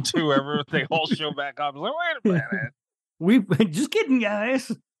 round 2, they all show back up. It's like, wait a minute. We just kidding,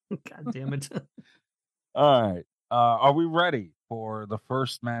 guys. God damn it. All right. Are we ready for the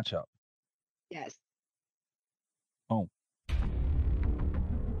first matchup? Yes. Oh.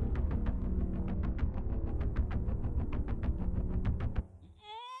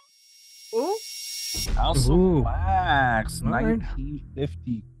 Ooh. House of Wax,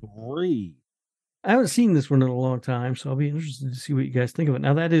 1953. I haven't seen this one in a long time, so I'll be interested to see what you guys think of it.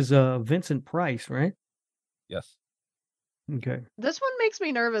 Now, that is Vincent Price, right? Yes. Okay. This one makes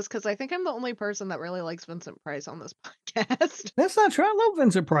me nervous because I think I'm the only person that really likes Vincent Price on this podcast. That's not true. I love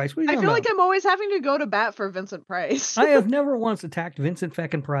Vincent Price. I feel like I'm always having to go to bat for Vincent Price. I have never once attacked Vincent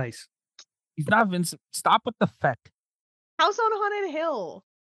feckin' Price. He's not Vincent. Stop with the feck. House on Haunted Hill.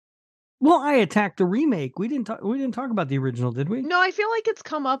 Well, I attacked the remake. We didn't talk about the original, did we? No, I feel like it's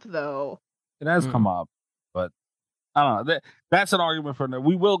come up though. It has come up, but I don't know. That's an argument for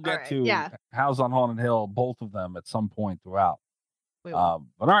we will get to House on Haunted Hill, both of them at some point throughout. But all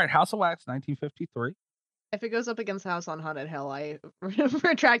right, House of Wax, 1953. If it goes up against House on Haunted Hill, I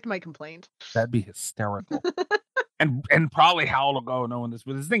retract my complaint. That'd be hysterical. and probably Howl will go knowing this,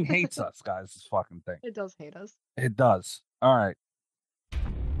 but this thing hates us, guys. This fucking thing. It does hate us. It does. All right.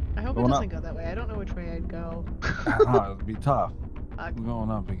 I hope it Going doesn't up. go that way. I don't know which way I'd go. I don't know, it'd be tough. Fuck. I'm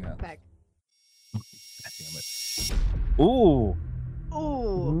going up again. Back. Damn it. Ooh.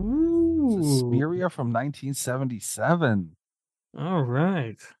 Ooh. Suspiria from 1977. All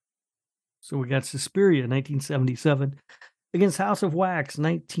right. So we got Suspiria, 1977, against House of Wax,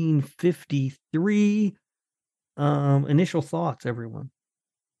 1953. Initial thoughts, everyone.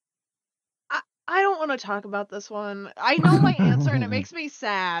 I don't want to talk about this one. I know my answer and it makes me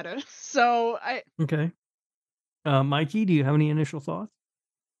sad. So Okay. Mikey, do you have any initial thoughts?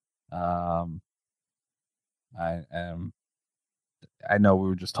 I know we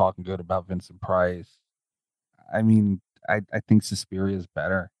were just talking good about Vincent Price. I mean, I think Suspiria is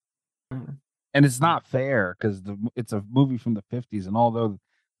better. And it's not fair because it's a movie from the 50s, and although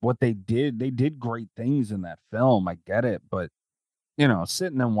what they did great things in that film. I get it, but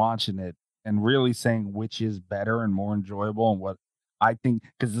sitting and watching it and really saying which is better and more enjoyable and what I think,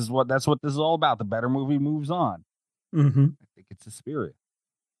 because that's what this is all about. The better movie moves on. Mm-hmm. I think it's Suspiria.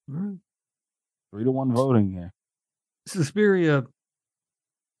 All right. 3-1 voting here. Suspiria,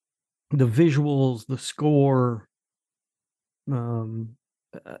 the visuals, the score,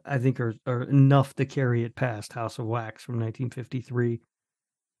 I think are enough to carry it past House of Wax from 1953.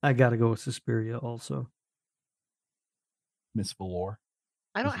 I got to go with Suspiria also. Miss Valor.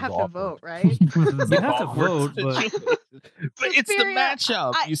 I don't This is have to awkward. vote, right? You have to vote, but But it's the Suspiria,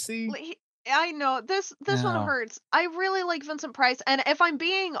 matchup. You see, I know this one Yeah. hurts. I really like Vincent Price, and if I'm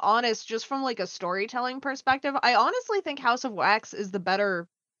being honest, just from like a storytelling perspective, I honestly think House of Wax is the better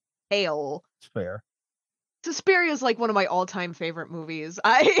tale. it's fair. Suspiria is like one of my all-time favorite movies.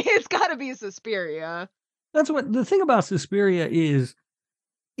 It's got to be Suspiria. that's what the thing about Suspiria is.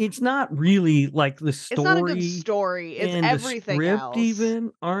 It's not really like the story. It's not a good story. It's and everything the script else.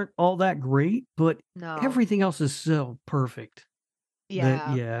 even aren't all that great, but No. everything else is so perfect.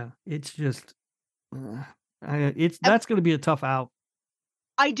 Yeah. Yeah. It's just, that's going to be a tough out.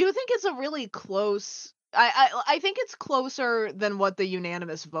 I do think it's a really close. I think it's closer than what the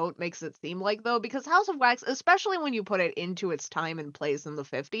unanimous vote makes it seem like, though, because House of Wax, especially when you put it into its time and place in the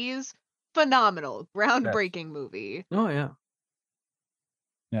 50s, phenomenal, groundbreaking movie. Oh yeah.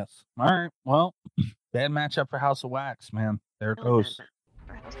 Yes. All right. Well, bad matchup for House of Wax, man. There it goes.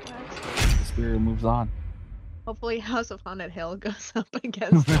 For House of Wax. Suspiria moves on. Hopefully, House of Haunted Hill goes up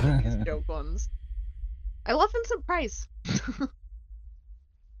against these joke ones. I love Vincent Price.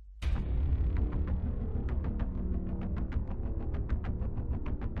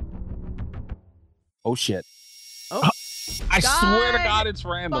 Oh shit. Oh, I swear to God, it's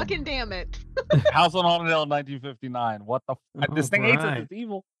random. fucking damn it! House on Haunted Hill, 1959. What the? This thing hates us. right. It's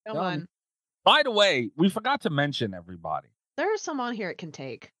evil. Come Done. on, By the way, we forgot to mention everybody. there are some on here it can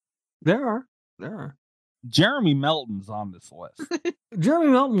take. There are. Jeremy Melton's on this list.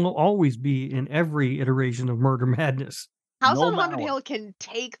 Jeremy Melton will always be in every iteration of Murder Madness. House No on matter Haunted what. Hill can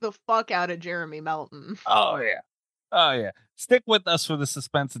take the fuck out of Jeremy Melton. Oh yeah. Oh yeah. Stick with us for the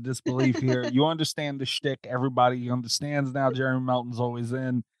suspense and disbelief here. You understand the shtick. Everybody understands now. Jeremy Melton's always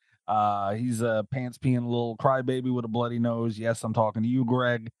in. He's a pants peeing little crybaby with a bloody nose. Yes, I'm talking to you,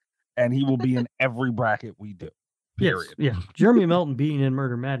 Greg. And he will be in every bracket we do. Period. Yes, yeah. Jeremy Melton being in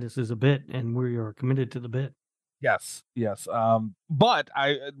Murder Madness is a bit, and we are committed to the bit. Yes. But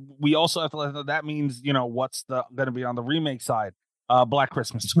we also have to let that means, what's going to be on the remake side. Black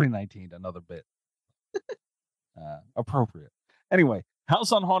Christmas 2019, another bit. Appropriate. Anyway,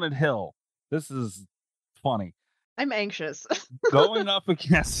 House on Haunted Hill. This is funny. I'm anxious. Going up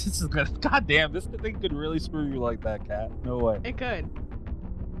against this is good. God damn, this thing could really screw you like that, Cat. No way. It could.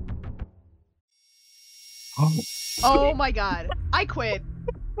 Oh. Oh my god. I quit.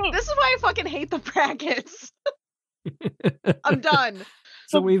 This is why I fucking hate the brackets. I'm done.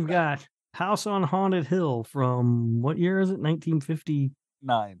 So we've got House on Haunted Hill from what year is it?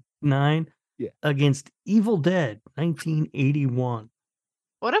 1959 Yeah. against Evil Dead, 1981.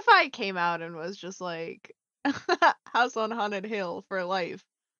 What if I came out and was just like House on Haunted Hill for life?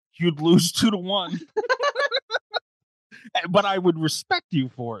 You'd lose 2-1. But I would respect you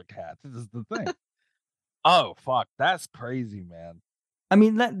for it, Cat. This is the thing. Oh fuck, that's crazy, man. I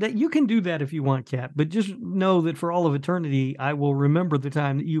mean that you can do that if you want, Kat, but just know that for all of eternity, I will remember the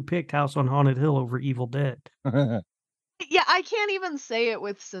time that you picked House on Haunted Hill over Evil Dead. Yeah, I can't even say it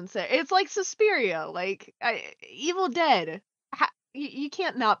with sincerity. It's like Suspiria, like Evil Dead. You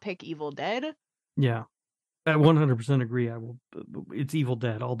can't not pick Evil Dead. Yeah, I 100% agree. I will. It's Evil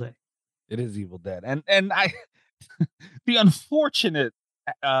Dead all day. It is Evil Dead, and I the unfortunate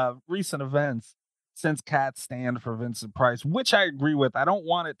recent events since Cat's stand for Vincent Price, which I agree with. I don't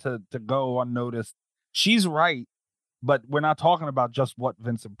want it to go unnoticed. She's right, but we're not talking about just what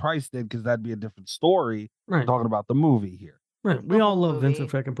Vincent Price did because that'd be a different story. Right. We're talking about the movie here. Right. We all love Vincent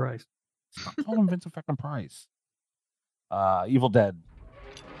fucking Price. Stop calling him Vincent fucking Price. Evil Dead.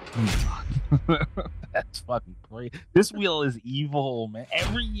 That's fucking great. This wheel is evil, man.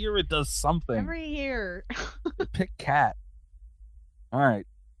 Every year it does something. Every year. Pick Cat. All right.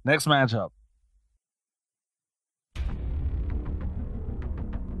 Next matchup.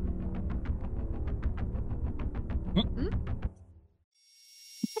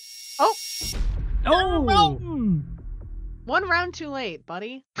 Oh. Oh. Melton. One round too late,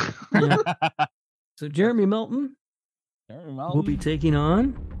 buddy. Yeah. So Jeremy Melton will be taking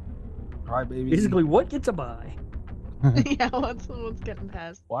on Crybaby. basically what gets a bye. Yeah, what's getting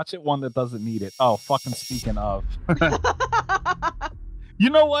past? Watch it one that doesn't need it. Oh, fucking speaking of. You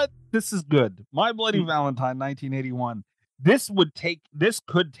know what? This is good. My Bloody Valentine 1981. This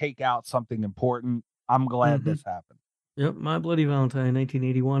could take out something important. I'm glad this happened. Yep, My Bloody Valentine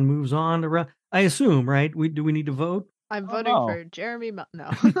 1981 moves on to I assume, right? Do we need to vote? I'm voting for Jeremy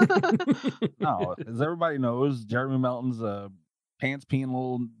No. No, as everybody knows, Jeremy Melton's a pants peeing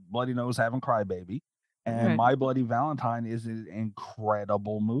little bloody nose having crybaby. And Right. My Bloody Valentine is an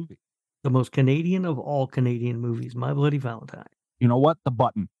incredible movie. The most Canadian of all Canadian movies, My Bloody Valentine. You know what? The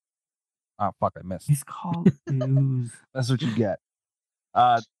button. Oh, fuck, I missed. He's called Booze. That's what you get.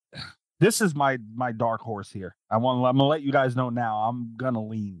 This is my dark horse here. I'm gonna let you guys know now. I'm gonna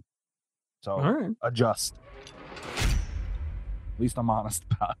lean. So All right. adjust. At least I'm honest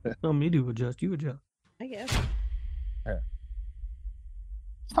about it. Tell me to adjust, you adjust. I guess. Here.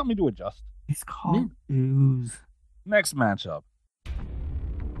 Just tell me to adjust. He's called Ooze. Next matchup.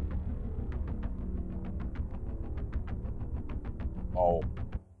 Oh.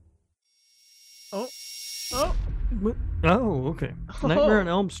 Oh. Oh. Oh, okay. Nightmare on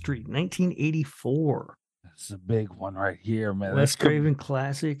Elm Street, 1984. This is a big one right here, man. Wes Craven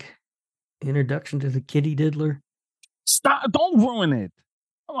classic. Introduction to the Kitty Diddler. Stop! Don't ruin it.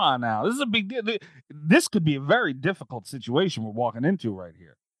 Come on now. This is a big deal. This could be a very difficult situation we're walking into right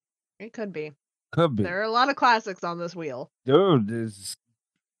here. It could be. Could be. There are a lot of classics on this wheel. Dude,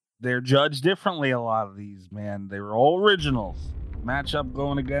 they're judged differently, a lot of these, man. They were all originals. Matchup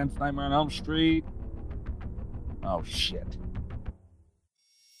going against Nightmare on Elm Street. Oh, shit.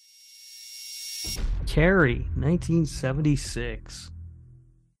 Carrie, 1976.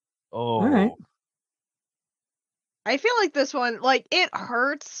 Oh. All right. I feel like this one, it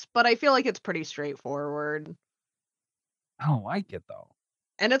hurts, but I feel like it's pretty straightforward. I don't like it, though.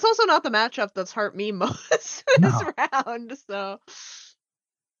 And it's also not the matchup that's hurt me most this round, so.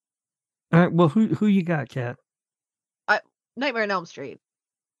 All right, well, who you got, Kat? Nightmare on Elm Street.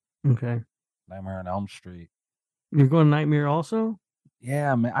 Okay. Nightmare on Elm Street. You're going Nightmare also?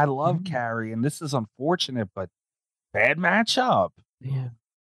 Yeah, man. I love Carrie, and this is unfortunate, but bad matchup. Yeah.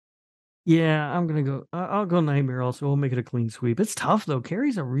 Yeah, I'm going to go. I'll go Nightmare also. We'll make it a clean sweep. It's tough, though.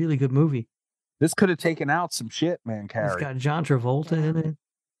 Carrie's a really good movie. This could have taken out some shit, man, Carrie. It's got John Travolta in it.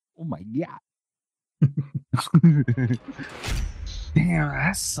 Oh, my God. Damn,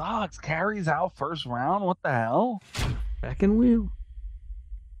 that sucks. Carrie's out first round. What the hell? Back in wheel.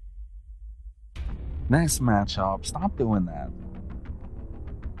 Next matchup. Stop doing that.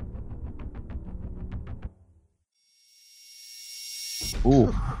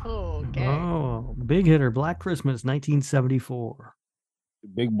 Ooh. Okay. Oh, big hitter. Black Christmas, 1974.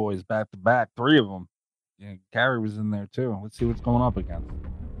 Big boys back to back. 3 of them. Yeah, Carrie was in there too. Let's see what's going up against.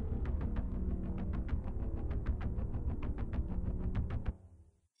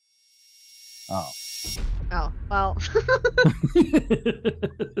 Oh. Oh, well.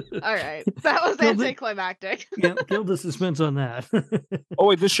 All right. That was anticlimactic. Yeah, kill the suspense on that. Oh,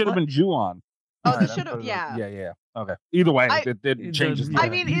 wait, this should have been Ju-on. Oh, this should have, yeah. Yeah. Okay. Either way, it changes. does, I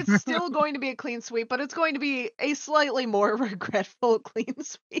mean, it's still going to be a clean sweep, but it's going to be a slightly more regretful clean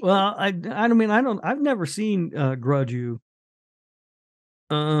sweep. Well, I've never seen Grudge You.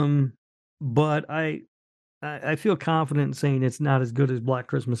 But I feel confident in saying it's not as good as Black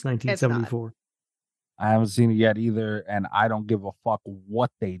Christmas 1974. I haven't seen it yet either, and I don't give a fuck what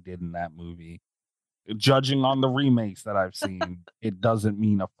they did in that movie. Judging on the remakes that I've seen, it doesn't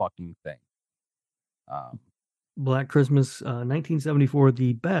mean a fucking thing. Black Christmas 1974,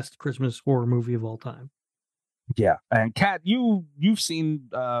 the best Christmas horror movie of all time. Yeah, and Kat, you've seen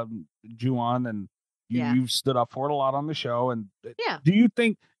Ju-on, and you've stood up for it a lot on the show. And yeah, do you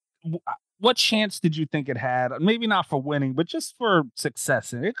think what chance did you think it had? Maybe not for winning, but just for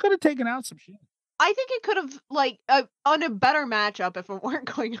success. And it could have taken out some shit. I think it could have, like, on a better matchup if it weren't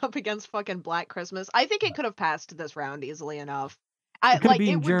going up against fucking Black Christmas. I think it could have passed this round easily enough. It It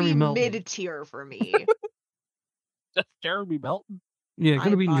been would Jeremy be Melton. mid-tier for me. Just Jeremy Melton. Yeah, it could I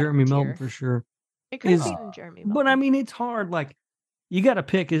have been thought Jeremy tier. Melton for sure. It could have Is- been Jeremy Melton. But I mean, it's hard. Like, you got to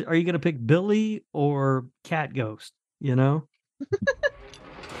pick. Are you going to pick Billy or Cat Ghost? You know?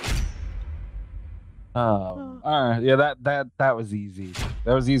 All right. Yeah, that was easy.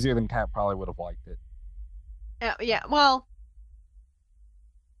 That was easier than Cat probably would have liked it. Yeah, well,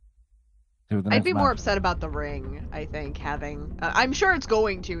 Dude, the I'd next be more match- upset about the ring, I think, having... I'm sure it's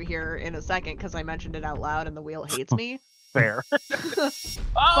going to here in a second, because I mentioned it out loud and the wheel hates me. Fair. But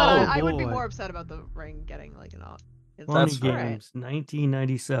Oh, I would be boy. more upset about the ring getting, like, an off. Funny That's fair. Games,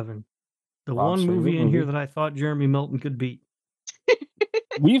 1997. The Rob's one movie favorite in here movie. that I thought Jeremy Melton could beat.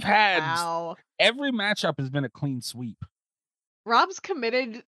 We've had Wow. every matchup has been a clean sweep. Rob's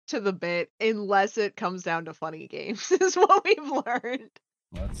committed to the bit unless it comes down to funny games, is what we've learned.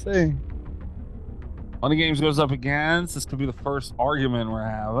 Let's see. Funny Games goes up against. This could be the first argument we're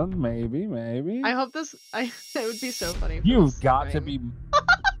having. Maybe. I hope this... it would be so funny. for You've this got to ring.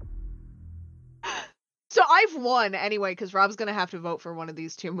 be. So I've won anyway, because Rob's going to have to vote for one of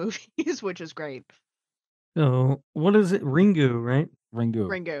these two movies, which is great. So, what is it? Ringu, right? Ringu.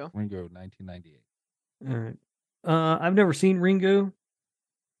 Ringu. 1998. All right. I've never seen Ringu.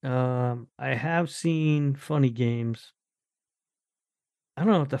 I have seen Funny Games. I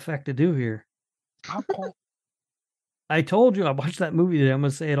don't know what the fuck to do here. I told you I watched that movie today. I'm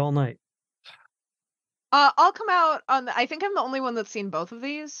going to say it all night. I'll come out on... I think I'm the only one that's seen both of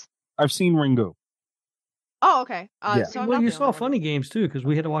these. I've seen Ringu. Oh, okay. Yeah. So I'm Well, not you the saw only one. Funny Games too, because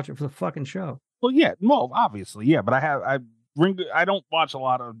we had to watch it for the fucking show. Well, yeah. Well, obviously, yeah. But Ringu. I don't watch a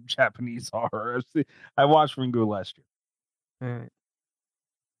lot of Japanese horror. I watched Ringu last year.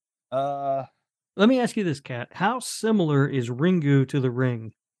 All right. Let me ask you this, Kat. How similar is Ringu to The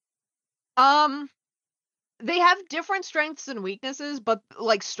Ring? They have different strengths and weaknesses, but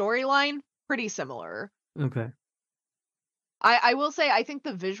like storyline, pretty similar. Okay. I will say I think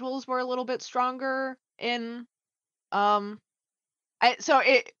the visuals were a little bit stronger in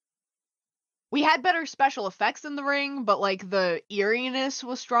we had better special effects in The Ring, but like the eeriness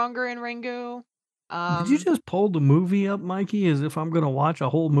was stronger in Ringu. Did you just pull the movie up, Mikey, as if I'm going to watch a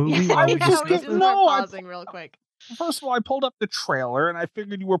whole movie while we we discuss just it? were pausing real quick. First of all, I pulled up the trailer and I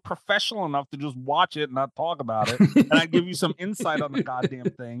figured you were professional enough to just watch it and not talk about it. And I'd give you some insight on the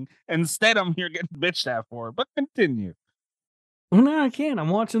goddamn thing. Instead, I'm here getting bitched at for it. But continue. Well, no, I can't. I'm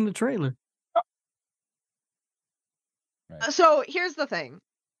watching the trailer. So here's the thing.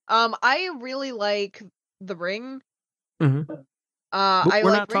 I really like The Ring. Mhm. But But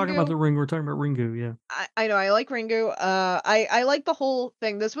we're like not talking about Ringu. The Ring. We're talking about Ringu, yeah. I know, I like Ringu. I like the whole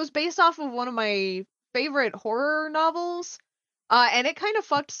thing. This was based off of one of my favorite horror novels. And it kind of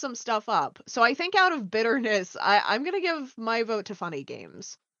fucked some stuff up. So I think out of bitterness, I'm gonna give my vote to Funny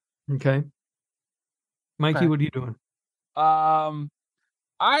Games. Okay. Mikey, Okay. what are you doing?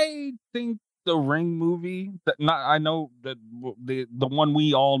 I think the Ring movie that I know that the one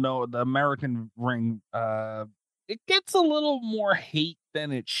we all know, the American Ring, it gets a little more hate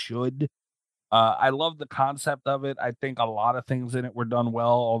than it should. I love the concept of it. I think a lot of things in it were done well,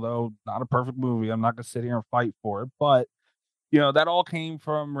 although not a perfect movie. I'm not gonna sit here and fight for it, but that all came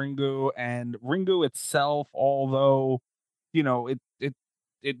from Ringu, and Ringu itself, although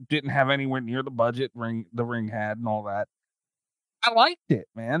it didn't have anywhere near the budget the Ring had and all that. I liked it,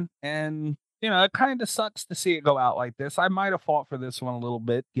 man. And, it kind of sucks to see it go out like this. I might have fought for this one a little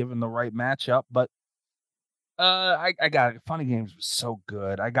bit given the right matchup, but I got it. Funny Games was so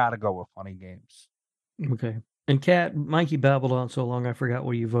good. I got to go with Funny Games. Okay. And Kat, Mikey babbled on so long I forgot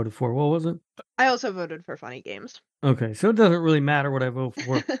what you voted for. What was it? I also voted for Funny Games. Okay, so it doesn't really matter what I vote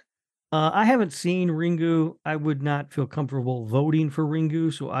for. I haven't seen Ringu. I would not feel comfortable voting for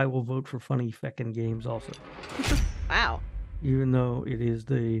Ringu, so I will vote for Funny Feckin' Games also. Wow. Even though it is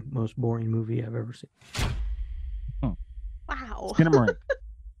the most boring movie I've ever seen. Wow. Skinamarink.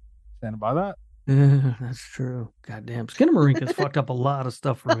 Stand by that. That's true. Goddamn. Skinamarink has fucked up a lot of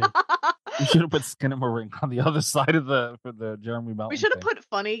stuff for me. You should have put Skinamarink on the other side of for the Jeremy Melton. We should have thing. put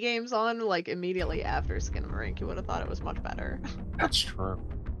Funny Games on like immediately after Skinamarink. You would have thought it was much better. That's true.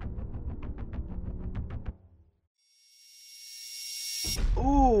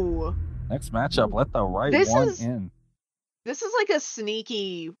 Ooh. Next matchup, let the right This one is- in. This is like a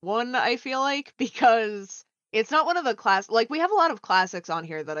sneaky one, I feel like, because it's not one of the we have a lot of classics on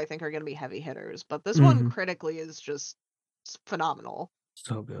here that I think are going to be heavy hitters, but this one critically is just phenomenal.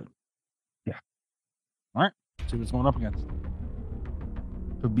 So good. All right. See what's going up against.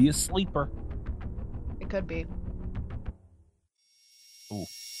 Could be a sleeper. It could be. Ooh.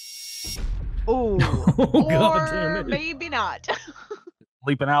 Ooh. Oh, God damn Or it. maybe not.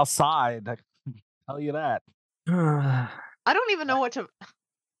 Sleeping outside. I can tell you that. I don't even know what to.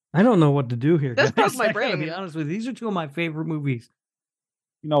 I don't know what to do here, This guys. broke my I gotta be brain. honest with you. These are two of my favorite movies.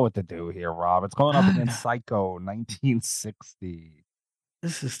 You know what to do here, Rob. It's going up against Psycho 1960.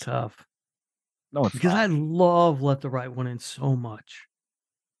 This is tough. No, it's Because not. I love Let the Right One In so much.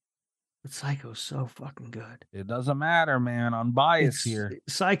 But Psycho's so fucking good. It doesn't matter, man. Unbiased here.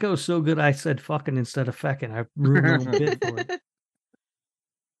 Psycho's so good I said fucking instead of fecking. I ruined my own bit for it.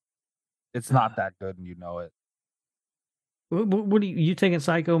 It's not that good, and you know it. What are you taking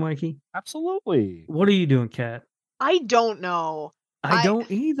Psycho, Mikey? Absolutely. What are you doing, Kat? I don't know. I don't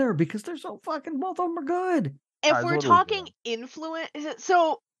either because they're so fucking, both of them are good. If Guys, we're what are we talking influence,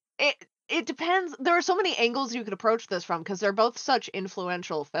 so it depends. There are so many angles you could approach this from because they're both such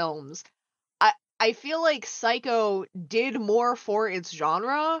influential films. I feel like Psycho did more for its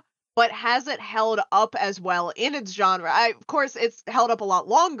genre, but hasn't held up as well in its genre. Of course, it's held up a lot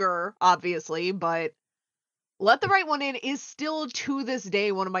longer, obviously, but Let the Right One In is still to this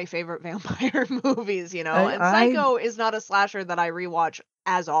day one of my favorite vampire movies, you know? And Psycho is not a slasher that I rewatch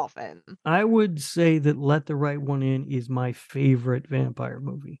as often. I would say that Let the Right One In is my favorite vampire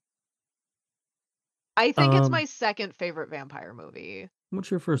movie. I think it's my second favorite vampire movie.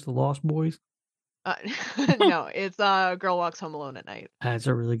 What's your first? The Lost Boys? No, it's Girl Walks Home Alone at Night. That's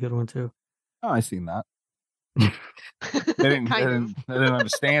a really good one too. Oh, I seen that. They didn't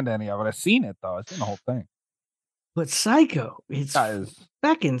understand any of it. I seen it though. I seen the whole thing. But Psycho, it's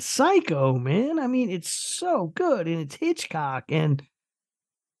fucking Psycho, man. I mean, it's so good, and it's Hitchcock, and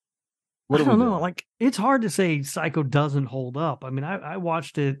I don't know. Like, it's hard to say Psycho doesn't hold up. I mean, I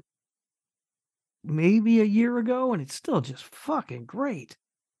watched it maybe a year ago, and it's still just fucking great.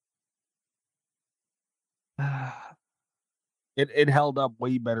 It held up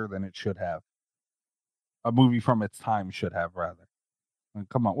way better than it should have. A movie from its time should have, rather. I mean,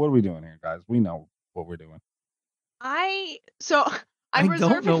 come on, what are we doing here, guys? We know what we're doing. I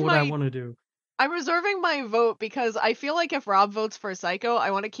don't know what I want to do. I'm reserving my vote because I feel like if Rob votes for Psycho,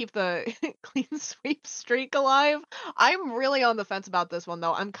 I want to keep the clean sweep streak alive. I'm really on the fence about this one,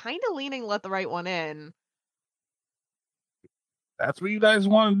 though. I'm kind of leaning Let the Right One In. That's what you guys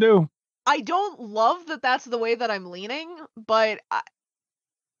want to do. I don't love that that's the way that I'm leaning, but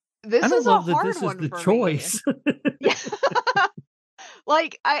this I don't is a love that hard this is one the for choice. me.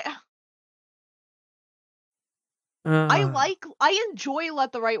 Like I enjoy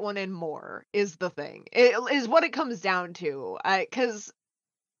Let the Right One In more is the thing. It is what it comes down to. Cuz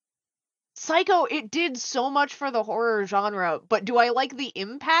Psycho, it did so much for the horror genre, but do I like the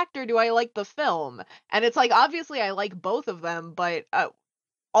impact or do I like the film? And it's like obviously I like both of them, but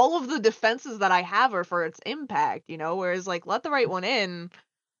all of the defenses that I have are for its impact, you know, whereas like Let the Right One In,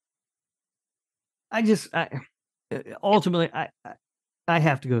 ultimately I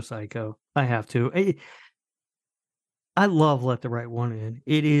have to go Psycho. I have to. I love Let the Right One In.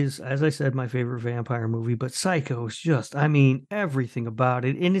 It is, as I said, my favorite vampire movie, but Psycho is just, I mean, everything about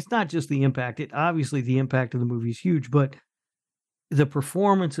it. And it's not just the impact. Obviously the impact of the movie is huge, but the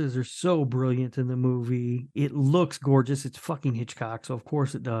performances are so brilliant in the movie. It looks gorgeous. It's fucking Hitchcock, so of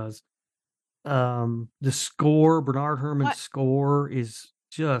course it does. The score, Bernard Herrmann's score is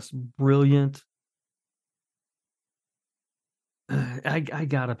just brilliant. I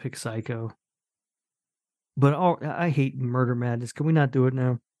gotta pick Psycho. But I hate Murder Madness. Can we not do it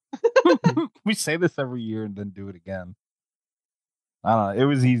now? We say this every year and then do it again. I don't know. It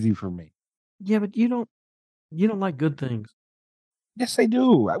was easy for me. Yeah, but you don't like good things. Yes, I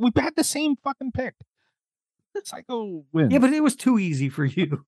do. We had the same fucking pick. Psycho wins. Yeah, but it was too easy for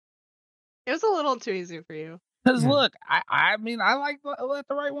you. it was a little too easy for you. Because look, I mean, I like Let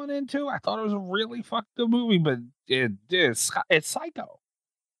the Right One In too. I thought it was a really fucked up movie, but it's Psycho.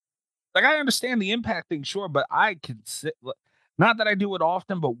 Like, I understand the impact thing, sure, but I can sit. Not that I do it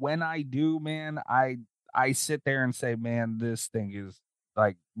often, but when I do, man, I sit there and say, man, this thing is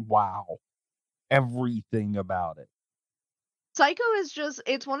like, wow, everything about it. Psycho is just,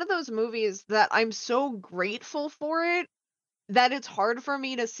 it's one of those movies that I'm so grateful for it that it's hard for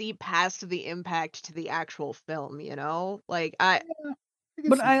me to see past the impact to the actual film, you know? Like,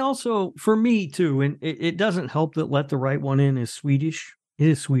 But I also, for me too, and it doesn't help that Let the Right One In is Swedish. It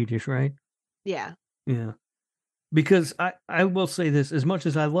is Swedish, right? Yeah. Yeah. Because I will say this, as much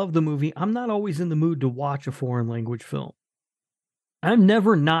as I love the movie, I'm not always in the mood to watch a foreign language film. I'm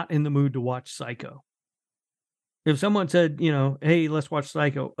never not in the mood to watch Psycho. If someone said, hey, let's watch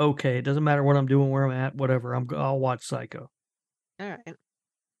Psycho, okay, it doesn't matter what I'm doing, where I'm at, whatever, I'll watch Psycho. All right.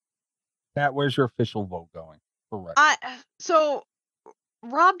 Pat, where's your official vote going for record? So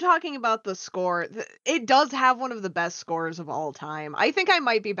Rob talking about the score, it does have one of the best scores of all time. I think I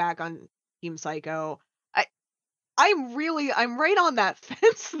might be back on Team Psycho. I'm right on that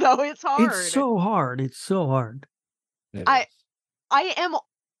fence though. It's hard. It's so hard. It's so hard. I am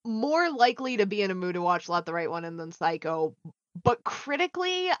more likely to be in a mood to watch Let the Right One In than Psycho, but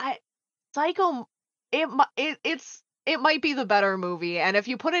critically, Psycho, it might be the better movie, and if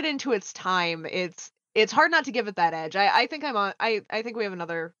you put it into its time, it's hard not to give it that edge. I think I think we have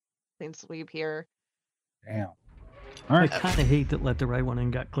another clean sweep here. Damn. All right. I kind of hate that Let the Right One In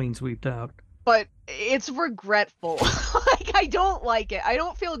got clean sweeped out. But it's regretful. Like, I don't like it. I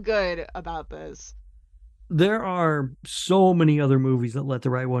don't feel good about this. There are so many other movies that Let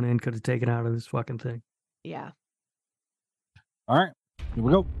the Right One In could have taken out of this fucking thing. Yeah. All right. Here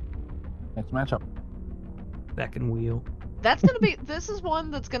we go. Next matchup. Back and wheel. That's gonna be. This is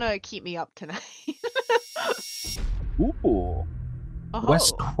one that's gonna keep me up tonight. Ooh. Oh.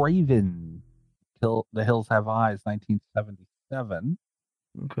 Wes Craven. The Hills Have Eyes, 1977.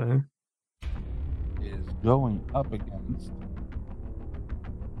 Okay. Is going up against.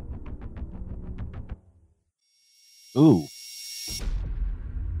 Ooh.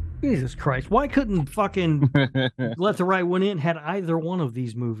 Jesus Christ. Why couldn't fucking Let the Right One In had either one of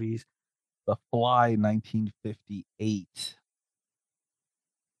these movies? The Fly, 1958.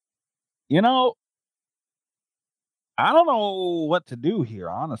 I don't know what to do here,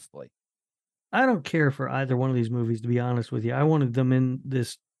 honestly. I don't care for either one of these movies, to be honest with you. I wanted them in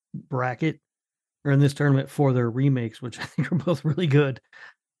this bracket or in this tournament for their remakes, which I think are both really good.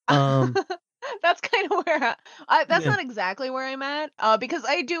 That's kind of where that's not exactly where I'm at, because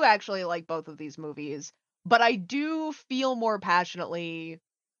I do actually like both of these movies, but I do feel more passionately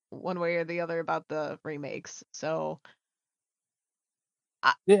one way or the other about the remakes. So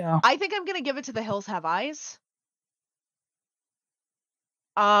I think I'm gonna give it to The Hills Have Eyes.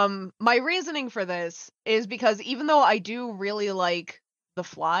 My reasoning for this is because even though I do really like The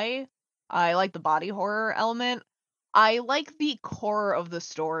Fly, I like the body horror element, I like the core of the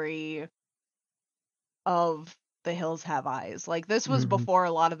story of The Hills Have Eyes. Like, this was before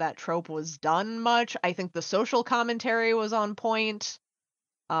a lot of that trope was done much. I think the social commentary was on point.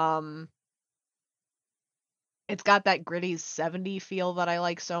 It's got that gritty 70s feel that I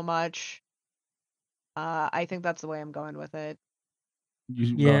like so much. I think that's the way I'm going with it.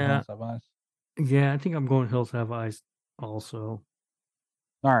 Yeah. Yeah, I think I'm going Hills Have Eyes also.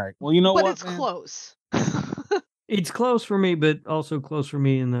 All right. Well, you know what? But it's close. It's close for me, but also close for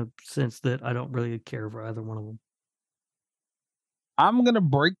me in the sense that I don't really care for either one of them. I'm going to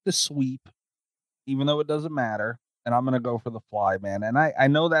break the sweep, even though it doesn't matter, and I'm going to go for The Fly, man. And I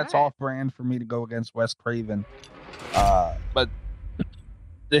know that's off-brand for me to go against Wes Craven, but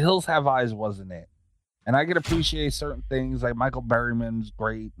The Hills Have Eyes wasn't it. And I can appreciate certain things, like Michael Berryman's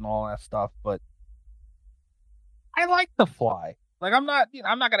great and all that stuff, but I like The Fly. Like, I'm not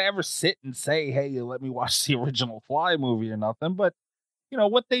gonna ever sit and say, "Hey, let me watch the original Fly movie" or nothing. But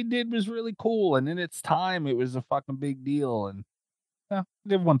what they did was really cool, and in its time, it was a fucking big deal. And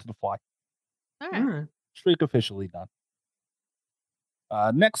give one to The Fly. All right. Streak officially done.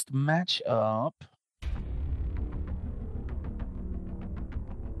 Next match up.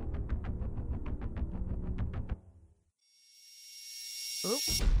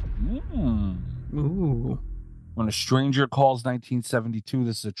 Ooh. When a Stranger Calls, 1972.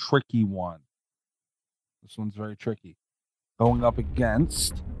 This is a tricky one. This one's very tricky. Going up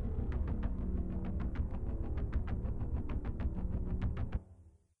against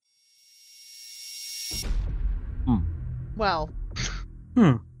Well.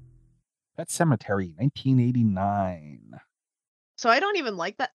 Pet Sematary, 1989. So I don't even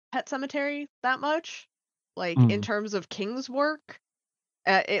like that Pet Sematary that much. Like, in terms of King's work.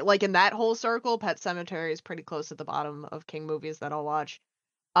 Like, in that whole circle, Pet Sematary is pretty close at the bottom of King movies that I'll watch.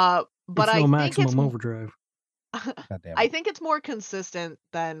 But I think Maximum Overdrive. I think it's more consistent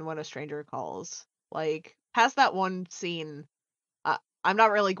than When a Stranger Calls. Like, past that one scene, I'm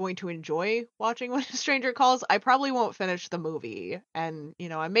not really going to enjoy watching When a Stranger Calls. I probably won't finish the movie, and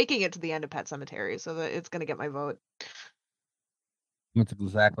I'm making it to the end of Pet Sematary, so that it's gonna get my vote. That's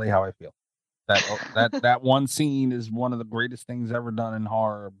exactly how I feel. That one scene is one of the greatest things ever done in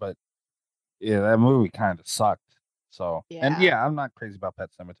horror, but yeah, that movie kind of sucked. So, and I'm not crazy about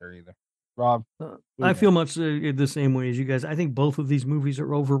Pet Sematary either. Rob, I feel much the same way as you guys. I think both of these movies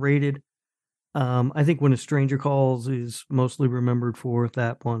are overrated. I think When a Stranger Calls is mostly remembered for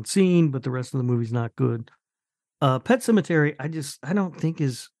that one scene, but the rest of the movie's not good. Pet Cemetery, I don't think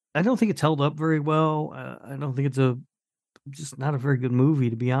it's held up very well. I don't think it's just not a very good movie,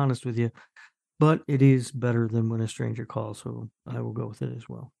 to be honest with you. But it is better than When a Stranger Calls, so I will go with it as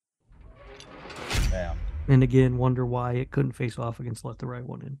well. Damn. And again, wonder why it couldn't face off against Let the Right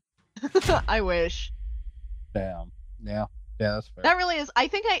One In. I wish. Damn. Yeah, that's fair. That really is. I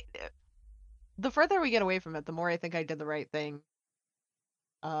think the further we get away from it, the more I think I did the right thing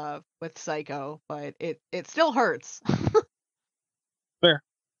with Psycho, but it still hurts. Fair.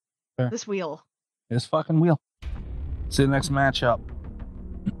 This wheel. This fucking wheel. See the next matchup.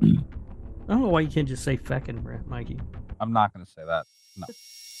 I don't know why you can't just say feckin', Mikey. I'm not going to say that. No.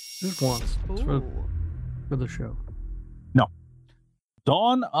 Just once. It's for the show. No.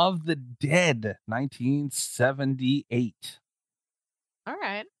 Dawn of the Dead, 1978. All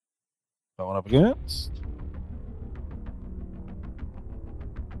right. Going up against.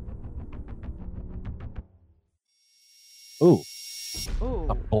 Ooh.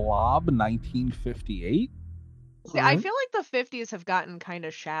 The Blob, 1958. See, I feel like the 50s have gotten kind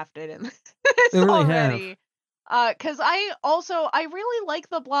of shafted in this They really already. Because I really like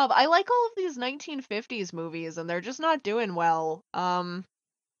The Blob. I like all of these 1950s movies, and they're just not doing well. I've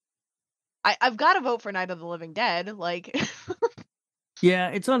got to vote for Night of the Living Dead. Like, yeah,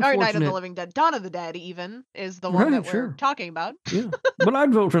 it's unfortunate. or Night of the Living Dead, Dawn of the Dead, even is the one that we're talking about. Yeah, but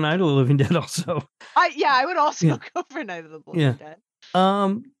I'd vote for Night of the Living Dead also. I would also go for Night of the Living Dead.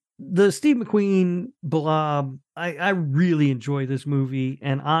 The Steve McQueen Blob, I really enjoy this movie,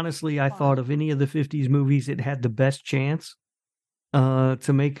 and honestly, I thought of any of the 50s movies, it had the best chance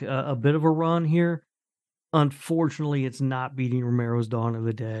to make a bit of a run here. Unfortunately, it's not beating Romero's Dawn of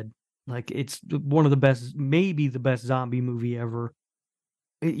the Dead. Like, it's one of the best, maybe the best zombie movie ever.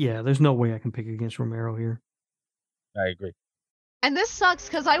 There's no way I can pick against Romero here. I agree. And this sucks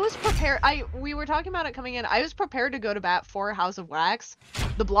because I was prepared. We were talking about it coming in. I was prepared to go to bat for House of Wax.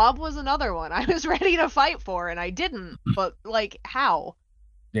 The Blob was another one I was ready to fight for, and I didn't. But like, how?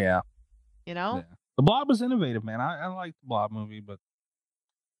 Yeah. You know? Yeah. The Blob was innovative, man. I like the Blob movie, but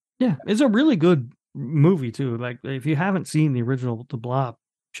yeah, it's a really good movie too. Like, if you haven't seen the original The Blob,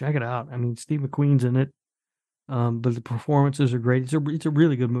 check it out. I mean, Steve McQueen's in it, but the performances are great. It's a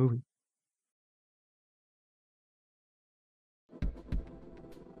really good movie.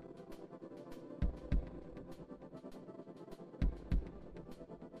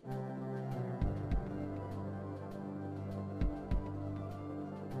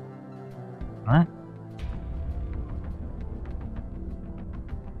 all right.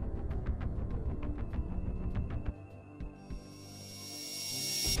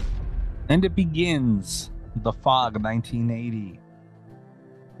 And it begins. The Fog, 1980.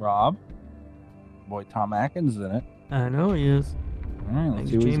 Rob, boy, Tom Atkins in it. I know he is. All right, let's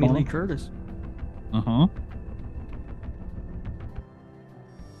Thanks, see what he's Jamie Lee going. Curtis.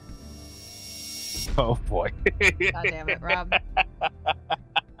 Oh boy. God damn it, Rob.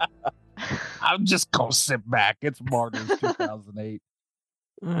 I'm just gonna sit back. It's Martyrs 2008.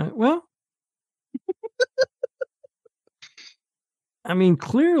 All right. Well, I mean,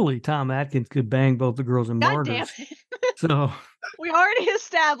 clearly Tom Atkins could bang both the girls in God Martyrs. damn it. So We already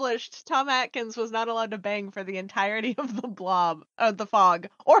established Tom Atkins was not allowed to bang for the entirety of the Blob, the Fog,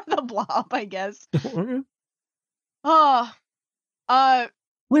 or the Blob, I guess.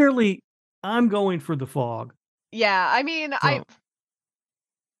 Clearly, I'm going for the Fog. Yeah, I mean, So-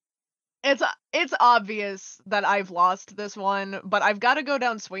 it's obvious that I've lost this one, but I've got to go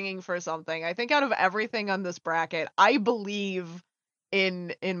down swinging for something. I think out of everything on this bracket, I believe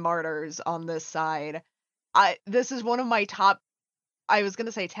in Martyrs on this side. This is one of my top, I was going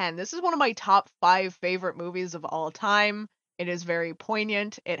to say 10. This is one of my top 5 favorite movies of all time. It is very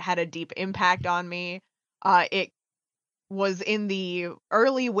poignant. It had a deep impact on me. It was in the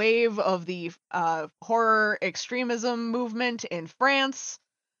early wave of the horror extremism movement in France.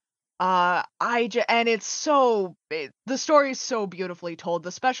 And the story is so beautifully told.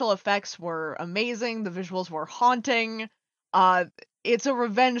 The special effects were amazing. The visuals were haunting. It's a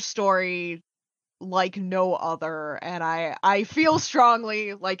revenge story like no other, and I feel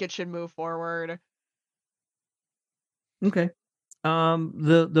strongly like it should move forward. Okay.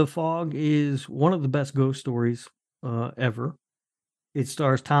 The Fog is one of the best ghost stories ever. It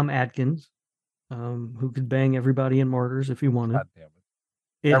stars Tom Atkins, who could bang everybody in Martyrs if he wanted. God damn it.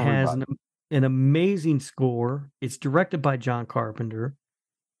 It has an amazing score. It's directed by John Carpenter.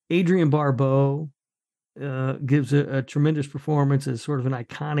 Adrienne Barbeau gives a tremendous performance as sort of an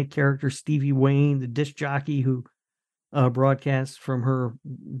iconic character. Stevie Wayne, the disc jockey who broadcasts from her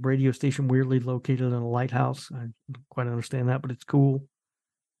radio station, weirdly located in a lighthouse. I don't quite understand that, but it's cool.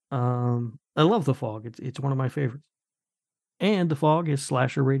 I love The Fog. It's one of my favorites. And The Fog is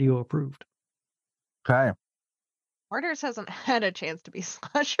Slasher Radio approved. Okay. Martyrs hasn't had a chance to be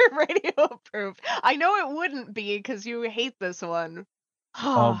Slasher Radio approved. I know it wouldn't be because you hate this one.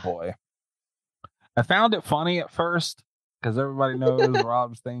 Oh boy. I found it funny at first because everybody knows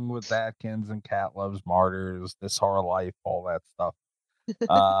Rob's thing with Atkins and Cat Loves Martyrs, This Horror Life, all that stuff.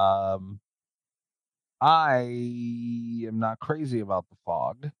 I am not crazy about The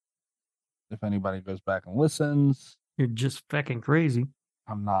Fog. If anybody goes back and listens, You're just fucking crazy.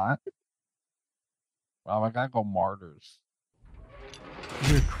 I'm not. Rob, I gotta go Martyrs.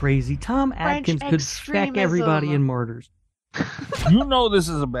 You're crazy. Tom French Atkins could feck everybody in Martyrs. You know this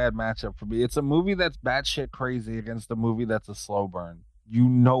is a bad matchup for me. It's a movie that's batshit crazy against a movie that's a slow burn. You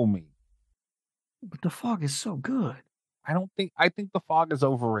know me. But The Fog is so good. I think The Fog is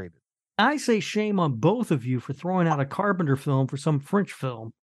overrated. I say shame on both of you for throwing out a Carpenter film for some French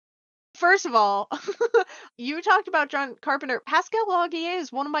film. First of all, you talked about John Carpenter. Pascal Laugier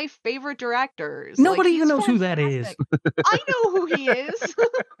is one of my favorite directors. Nobody Like, even he's knows who that is. fantastic. I know who he is.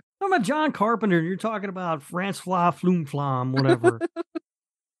 I'm about John Carpenter, and you're talking about Francois Flumflam, whatever.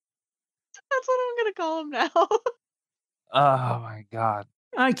 That's what I'm gonna call him now. Oh my god.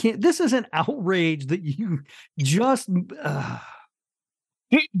 I can't. This is an outrage that you just. Do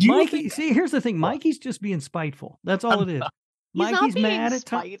you Mikey, think- see, here's the thing. Mikey's just being spiteful. That's all it is. He's Mikey's not being mad at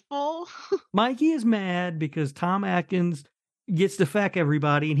Tom. spiteful. Mikey is mad because Tom Atkins gets to feck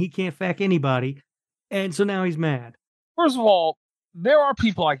everybody and he can't feck anybody. And so now he's mad. First of all, there are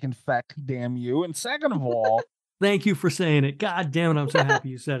people I can feck, damn you. And second of all, Thank you for saying it. God damn it, I'm so happy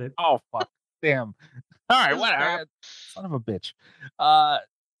you said it. oh fuck. Damn. All right, This is whatever. crap. Son of a bitch.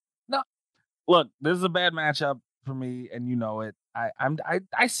 No. Look, this is a bad matchup for me, and you know it.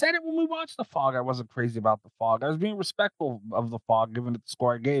 I said it when we watched The Fog. I wasn't crazy about The Fog. I was being respectful of The Fog, given it the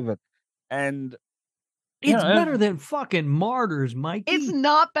score I gave it. And It's better than fucking Martyrs, Mikey. It's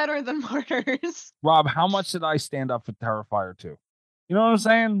not better than Martyrs. Rob, how much did I stand up for Terrifier 2? You know what I'm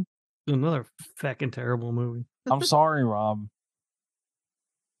saying? Another fucking terrible movie. I'm sorry, Rob.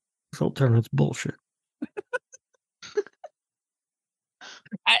 This whole tournament's bullshit.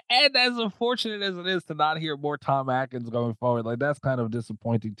 And as unfortunate as it is to not hear more Tom Atkins going forward, like that's kind of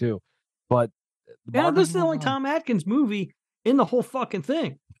disappointing too. But Yeah, this is the only Tom Atkins movie in the whole fucking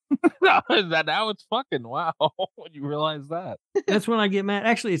thing. now it's fucking wow when you realize that. That's when I get mad.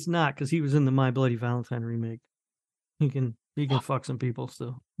 Actually, it's not because he was in the My Bloody Valentine remake. He can fuck some people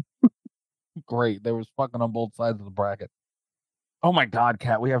still. Great, there was fucking on both sides of the bracket. Oh my god,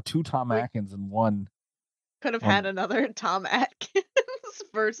 Kat, we have two Tom Atkins in one. Could have had another Tom Atkins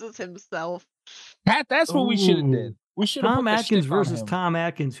versus himself. Kat, that's what we should have did. We should have Tom Atkins versus Tom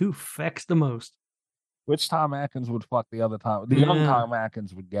Atkins. Who fecks the most? Which Tom Atkins would fuck the other Tom? The young Tom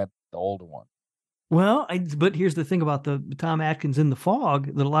Atkins would get the older one. Well, but here's the thing about the Tom Atkins in The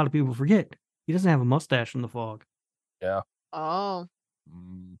Fog that a lot of people forget. He doesn't have a mustache in The Fog. Yeah. Oh.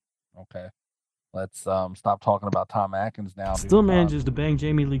 Okay. Let's stop talking about Tom Atkins now. Still manages to bang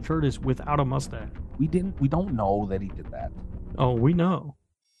Jamie Lee Curtis without a mustache. We don't know that he did that. Oh, we know.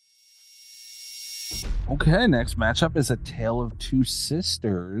 Okay, next matchup is A Tale of Two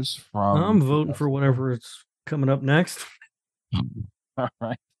Sisters from... I'm voting for whatever it's coming up next. All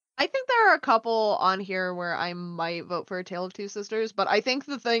right. I think there are a couple on here where I might vote for A Tale of Two Sisters, but I think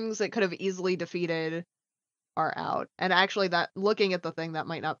the things that could have easily defeated are out. And actually, that looking at the thing, that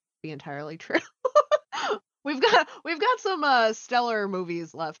might not be entirely true. We've got some stellar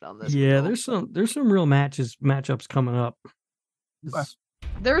movies left on this. Yeah, world. there's some real matchups coming up.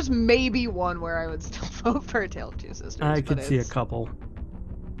 There's maybe one where I would still vote for A Tale of Two Sisters. I but could see a it's- couple.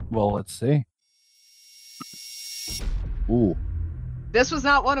 Well, let's see. Ooh. This was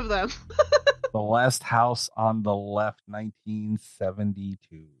not one of them. The Last House on the Left,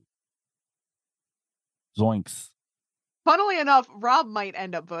 1972. Zoinks. Funnily enough, Rob might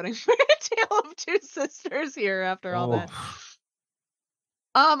end up voting for A Tale of Two Sisters here after all that.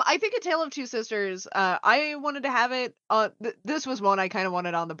 I think A Tale of Two Sisters, I wanted to have it, this was one I kind of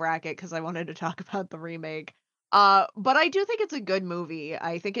wanted on the bracket because I wanted to talk about the remake. But I do think it's a good movie.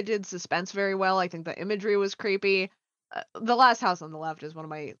 I think it did suspense very well. I think the imagery was creepy. The Last House on the Left is one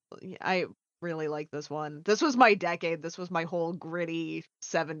of I really like this one. This was my decade. This was my whole gritty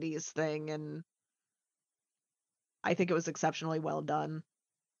 70s thing, and I think it was exceptionally well done.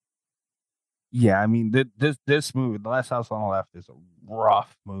 Yeah, I mean, this movie, The Last House on the Left, is a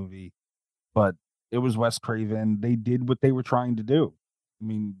rough movie, but it was Wes Craven. They did what they were trying to do. I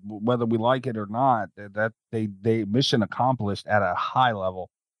mean, whether we like it or not, that they mission accomplished at a high level.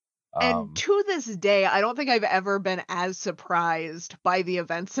 And to this day, I don't think I've ever been as surprised by the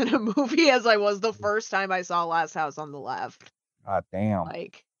events in a movie as I was the first time I saw Last House on the Left. God damn.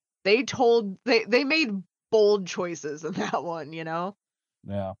 Like, they made bold choices in that one, you know?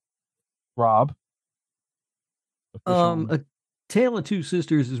 Yeah. Rob? A Tale of Two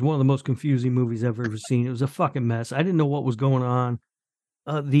Sisters is one of the most confusing movies I've ever seen. It was a fucking mess. I didn't know what was going on.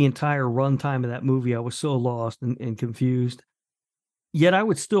 The entire runtime of that movie, I was so lost and confused. Yet I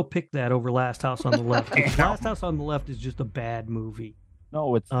would still pick that over Last House on the Left. Because Last House on the Left is just a bad movie.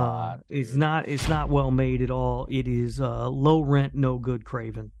 No, it's not. It's not. It's not well made at all. It is low rent, no good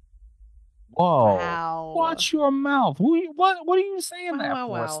Craven. Whoa! Wow. Watch your mouth. What are you saying that for?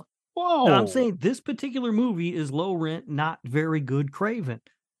 Wow. Whoa! No, I'm saying this particular movie is low rent, not very good Craven.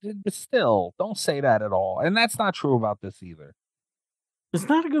 But still, don't say that at all. And that's not true about this either. It's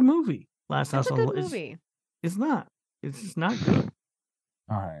not a good movie. Last House It's a on the good Left. movie. It's not. It's just not good.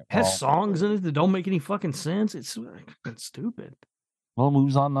 All right. Has songs in it that don't make any fucking sense. It's stupid. Well, it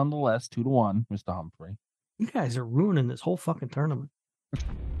moves on nonetheless, 2-1, Mr. Humphrey. You guys are ruining this whole fucking tournament.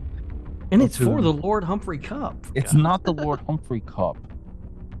 And it's for the Lord Humphrey Cup. It's not the Lord Humphrey Cup.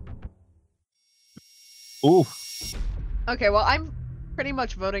 Oof. Okay, well, I'm pretty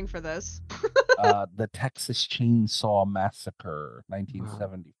much voting for this. The Texas Chainsaw Massacre,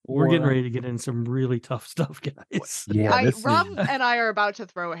 1974. We're getting ready to get in some really tough stuff, guys. Yeah, Rob and I are about to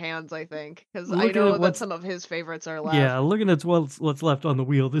throw hands, I think, because I know that some of his favorites are left. Yeah, looking at what's left on the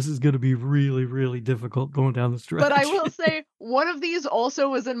wheel, this is going to be really, really difficult going down the stretch. But I will say, one of these also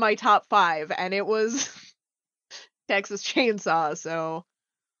was in my top 5, and it was Texas Chainsaw, so...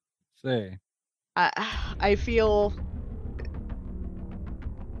 Say. I feel...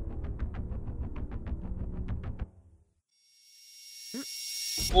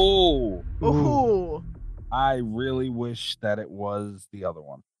 Oh. Ooh. I really wish that it was the other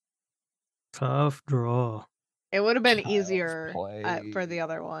one. Tough draw. It would have been easier for the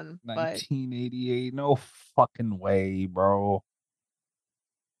other one. 1988. No fucking way, bro.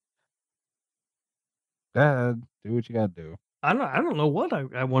 Go ahead. Do what you gotta do. I don't know what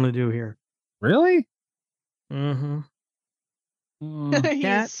I want to do here. Really? Mm-hmm. He's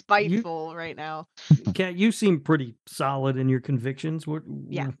Kat, spiteful right now. Kat, you seem pretty solid in your convictions.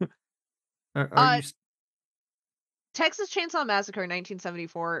 Yeah. Are you... Texas Chainsaw Massacre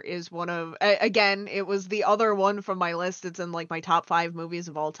 1974 is one of, again, it was the other one from my list. It's in like my top 5 movies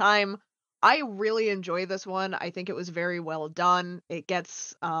of all time. I really enjoy this one. I think it was very well done. It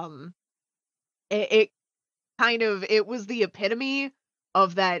gets, it was the epitome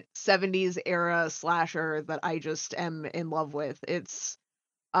of that 70s era slasher that I just am in love with. It's,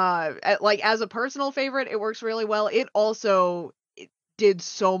 like, as a personal favorite, it works really well. It also did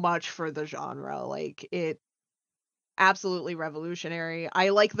so much for the genre. Like, it absolutely revolutionary. I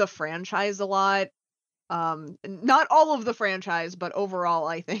like the franchise a lot. Not all of the franchise, but overall,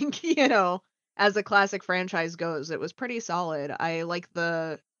 I think, as a classic franchise goes, it was pretty solid. I like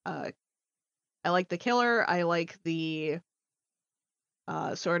the killer. I like the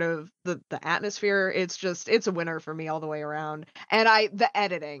sort of the atmosphere. It's a winner for me all the way around. And the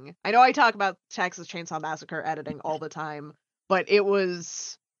editing. I know I talk about Texas Chainsaw Massacre editing all the time, but it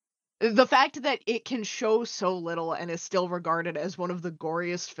was the fact that it can show so little and is still regarded as one of the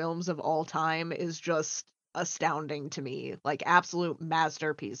goriest films of all time is just astounding to me. Like, absolute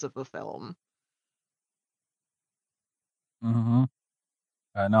masterpiece of a film. Mm-hmm.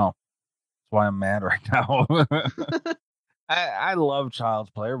 I know. That's why I'm mad right now. I love Child's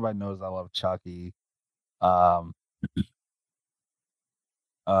Play. Everybody knows I love Chucky. The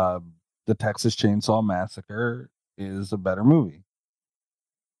Texas Chainsaw Massacre is a better movie.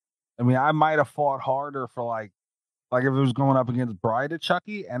 I mean, I might have fought harder for like if it was going up against Bride of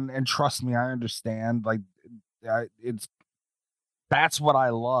Chucky, and trust me, I understand. Like, that's what I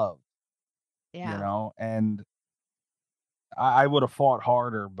love. Yeah. And I would have fought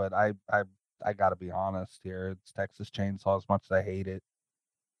harder, but I got to be honest here. It's Texas Chainsaw as much as I hate it.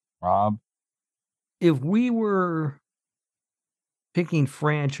 Rob? If we were picking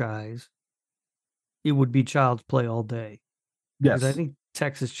franchise, it would be Child's Play all day. Yes. Because I think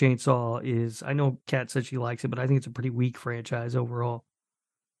Texas Chainsaw is, I know Kat said she likes it, but I think it's a pretty weak franchise overall.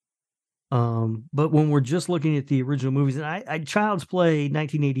 But when we're just looking at the original movies, and Child's Play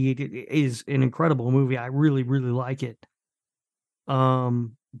 1988 is an incredible movie. I really, really like it.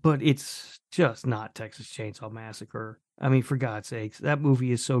 But it's just not Texas Chainsaw Massacre. I mean, for God's sakes, that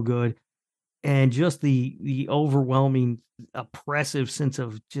movie is so good. And just the overwhelming, oppressive sense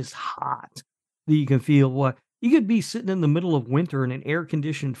of just hot that you can feel. You could be sitting in the middle of winter in an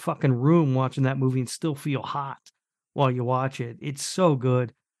air-conditioned fucking room watching that movie and still feel hot while you watch it. It's so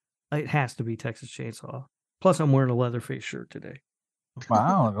good. it has to be Texas Chainsaw. Plus, I'm wearing a Leatherface shirt today.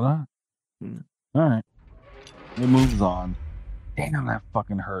 Wow, look at that. Mm. All right. It moves on. Damn, that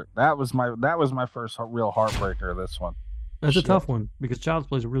fucking hurt. That was my first real heartbreaker, this one. That's Shit. a tough one because Child's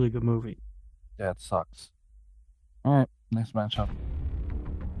Play is a really good movie. Yeah, it sucks. All right, next matchup.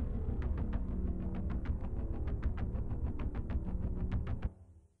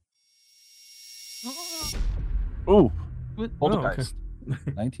 Ooh, Poltergeist.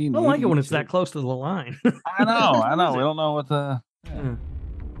 1988. I don't like it when it's that close to the line. I know. We don't know what the...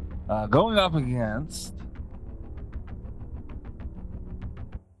 Yeah. Going up against...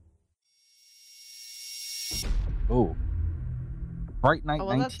 Oh. Fright Night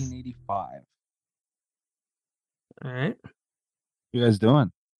 1985. All right. You guys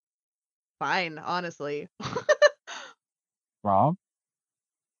doing? Fine, honestly. Rob?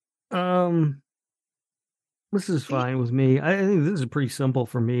 This is fine with me. I think this is pretty simple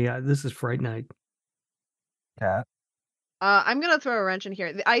for me. This is Fright Night. Cat? I'm gonna throw a wrench in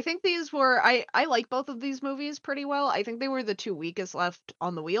here. I think these were I like both of these movies pretty well. I think they were the two weakest left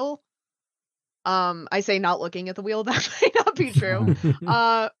on the wheel. I say not looking at the wheel, that might not be true.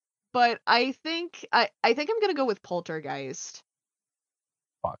 But I think I'm gonna go with Poltergeist.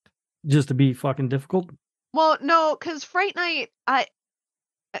 Fuck. Just to be fucking difficult? Well, no, because Fright Night,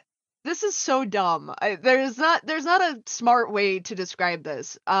 this is so dumb. There's not a smart way to describe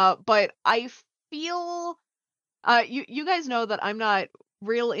this. But I feel, you guys know that I'm not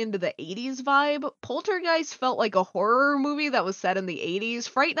real into the 80s vibe. Poltergeist felt like a horror movie that was set in the 80s.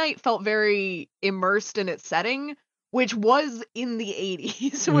 Fright Night felt very immersed in its setting, which was in the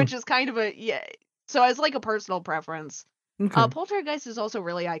 80s, which is kind of so as like a personal preference. Okay. Poltergeist is also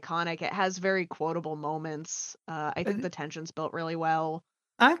really iconic. It has very quotable moments. I think the tension's built really well.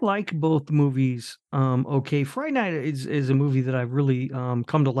 I like both movies. Okay, Fright Night is a movie that I've really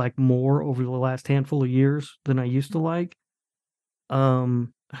come to like more over the last handful of years than I used to like.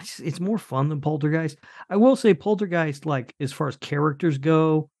 It's more fun than Poltergeist. I will say Poltergeist, like as far as characters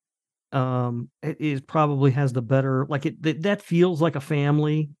go, it is probably has the better, like that feels like a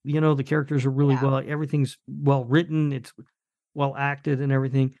family. You know, the characters are really well, everything's well written, it's well acted and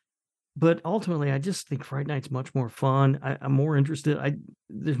everything. But ultimately, I just think Fright Night's much more fun. I'm more interested.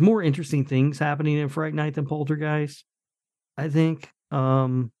 There's more interesting things happening in Fright Night than Poltergeist, I think.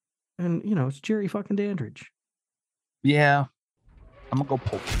 And you know, it's Jerry fucking Dandridge. Yeah, I'm gonna go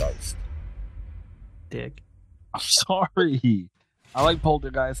Poltergeist. Dick. I'm sorry. I like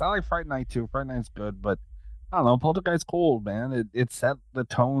Poltergeist. I like Fright Night too. Fright Night's good, but I don't know. Poltergeist cool, man. It set the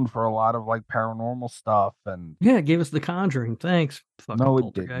tone for a lot of like paranormal stuff, and yeah, it gave us The Conjuring. Thanks. Fucking no, it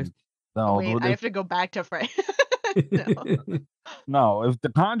Poltergeist. didn't. No, Wait, I have to go back to Fright. No, if The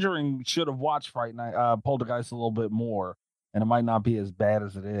Conjuring should have watched Fright Night, Poltergeist a little bit more, and it might not be as bad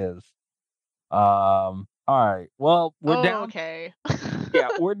as it is. All right. Well, we're down. Okay. Yeah,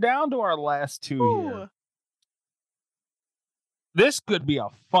 we're down to our last two here. This could be a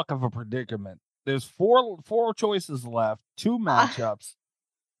fuck of a predicament. There's four choices left, two matchups,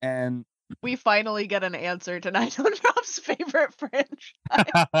 and we finally get an answer to Nigel Rob's favorite franchise.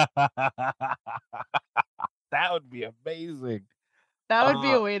 That would be amazing. That would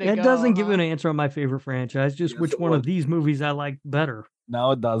be a way to go. It doesn't give an answer on my favorite franchise, just which one of these movies I like better.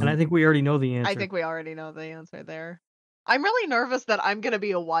 No, it doesn't. And I think we already know the answer. I think we already know the answer there. I'm really nervous that I'm going to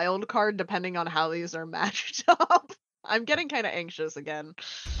be a wild card depending on how these are matched up. I'm getting kind of anxious again.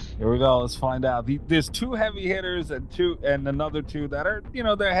 Here we go. Let's find out. There's two heavy hitters and another two that are,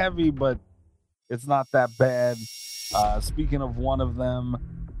 they're heavy, but it's not that bad. Speaking of one of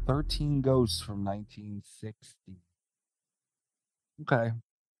them, 13 Ghosts from 1960. Okay.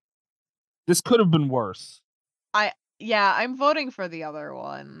 This could have been worse. I'm voting for the other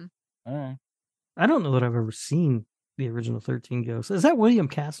one. All right. I don't know that I've ever seen the original 13 Ghosts. Is that William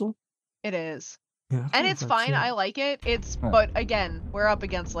Castle? It is. Yeah, and it's fine. I like it. But again, we're up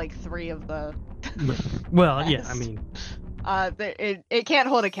against like three of the. Well, yeah, I mean, it can't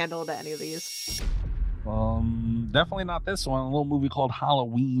hold a candle to any of these. Definitely not this one. A little movie called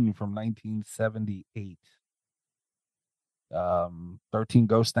Halloween from 1978. 13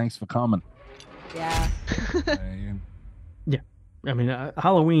 Ghosts. Thanks for coming. Yeah. Yeah. I mean,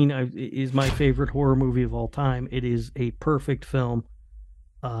 Halloween is my favorite horror movie of all time. It is a perfect film.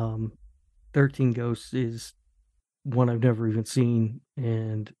 13 Ghosts is one I've never even seen,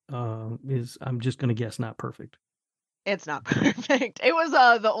 and I'm just gonna guess not perfect. It's not perfect. It was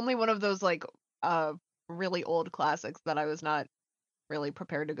the only one of those like really old classics that I was not really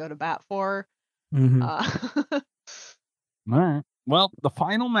prepared to go to bat for. Mm-hmm. All right. Well, the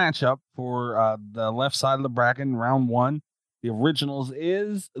final matchup for the left side of the bracket in round one The originals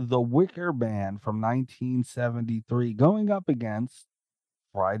is The Wicker Man from 1973, going up against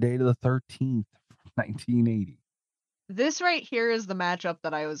Friday the 13th from 1980. This right here is the matchup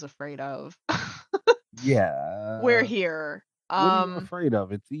that I was afraid of. Yeah. We're here. What are you afraid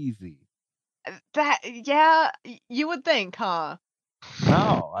of? It's easy. You would think, huh?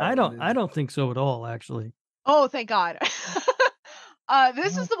 No, I don't think so at all, actually. Oh, thank God.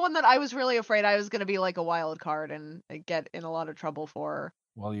 This is the one that I was really afraid I was going to be like a wild card and get in a lot of trouble for.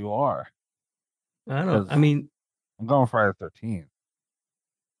 Well, you are. I I'm going Friday the 13th.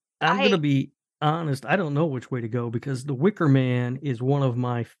 I'm going to be honest. I don't know which way to go because The Wicker Man is one of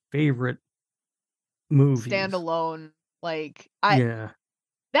my favorite movies. Standalone. Yeah.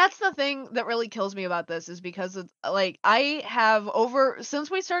 That's the thing that really kills me about this is because it's like since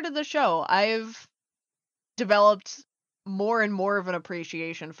we started the show, I've developed more and more of an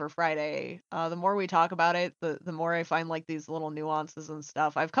appreciation for Friday. The more we talk about it, the more I find like these little nuances and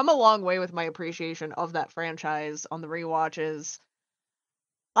stuff. I've come a long way with my appreciation of that franchise on the rewatches.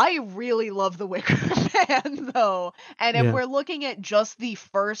 I really love The Wicker Man though. And if we're looking at just the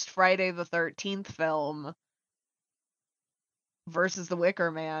first Friday the 13th film versus The Wicker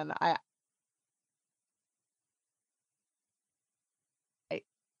Man, I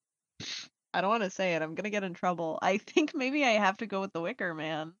don't want to say it. I'm going to get in trouble. I think maybe I have to go with The Wicker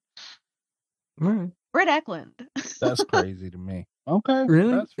Man. Right. Britt Eklund. That's crazy to me. Okay.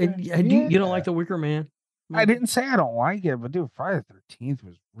 Really? That's You don't like The Wicker Man? I didn't say I don't like it, but dude, Friday the 13th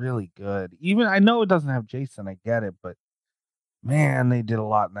was really good. Even I know it doesn't have Jason, I get it, but man, they did a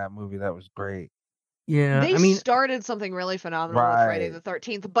lot in that movie that was great. Yeah, They started something really phenomenal with Friday Right. the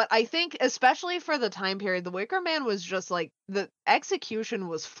 13th, but I think especially for the time period, The Wicker Man was just like the execution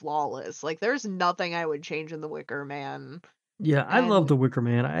was flawless. Like there's nothing I would change in The Wicker Man. Yeah, I love The Wicker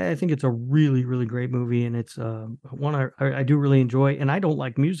Man. I think it's a really, really great movie, and it's one I do really enjoy. And I don't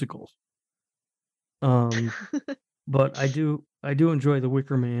like musicals, but I do enjoy The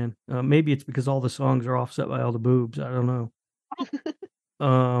Wicker Man. Maybe it's because all the songs are offset by all the boobs. I don't know.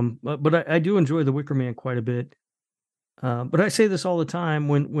 But I do enjoy The Wicker Man quite a bit. But I say this all the time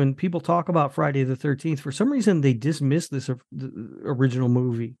when people talk about Friday the 13th, for some reason they dismiss the original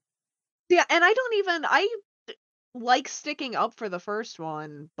movie. Yeah, and I like sticking up for the first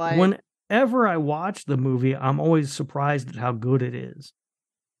one, but whenever I watch the movie, I'm always surprised at how good it is.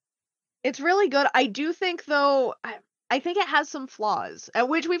 It's really good. I do think though, I think it has some flaws,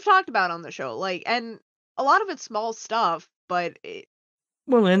 which we've talked about on the show. And a lot of it's small stuff, but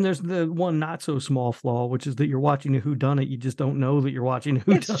well, and there's the one not so small flaw, which is that you're watching a whodunit. You just don't know that you're watching a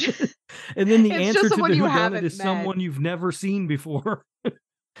whodunit. And then the answer to the whodunit is someone you've never seen before.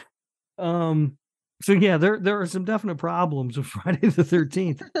 So yeah, there are some definite problems with Friday the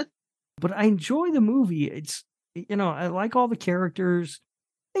 13th. But I enjoy the movie. It's, I like all the characters.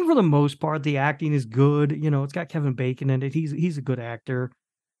 I think for the most part, the acting is good. It's got Kevin Bacon in it. He's a good actor.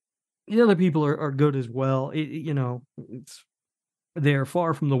 The other people are good as well. They're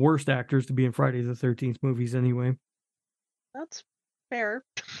far from the worst actors to be in Friday the 13th movies anyway. That's fair.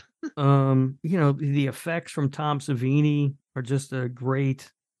 The effects from Tom Savini are just a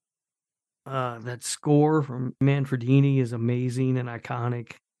great. That score from Manfredini is amazing and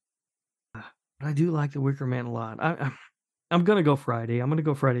iconic. I do like The Wicker Man a lot. I'm gonna go Friday. I'm gonna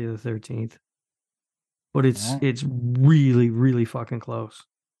go Friday the 13th. But it's really, really fucking close.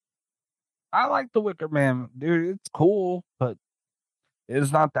 I like The Wicker Man, dude. It's cool, but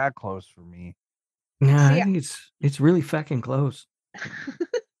it's not that close for me. Yeah, I think it's really fucking close.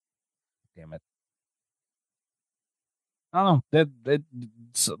 Damn it. I don't know.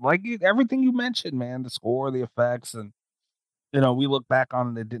 That's like everything you mentioned, man. The score, the effects, and we look back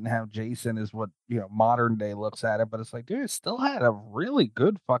on it didn't have Jason is what modern day looks at it, but it's like, dude, it still had a really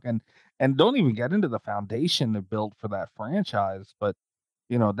good fucking, and don't even get into the foundation it built for that franchise. But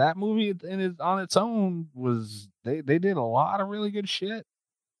that movie on its own was they did a lot of really good shit.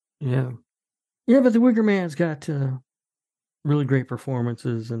 Yeah. But The Wicker Man's got really great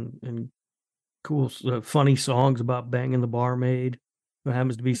performances and cool, funny songs about banging the barmaid, who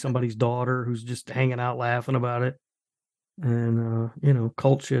happens to be somebody's daughter who's just hanging out laughing about it. And,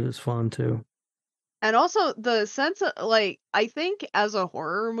 cult shit is fun too. And also the sense of, I think as a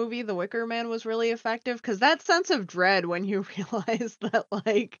horror movie, The Wicker Man was really effective because that sense of dread when you realize that,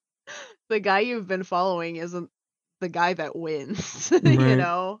 the guy you've been following isn't the guy that wins,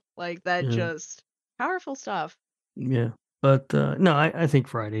 Right. Just powerful stuff. Yeah. But no, I think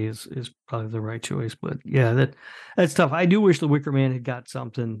Friday is probably the right choice. But yeah, that's tough. I do wish The Wicker Man had got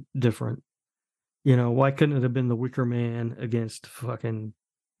something different. Why couldn't it have been The Wicker Man against fucking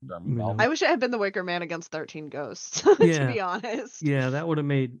Jeremy You know. Bell. I wish it had been the Wicker Man against 13 Ghosts, to Yeah. be honest. Yeah, that would have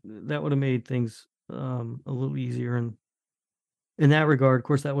made things a little easier, and in that regard, of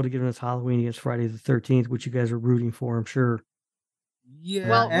course, that would have given us Halloween against Friday the 13th, which you guys are rooting for, I'm sure. Yeah.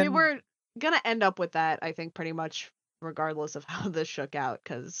 Well, we and were gonna end up with that, I think, pretty much regardless of how this shook out,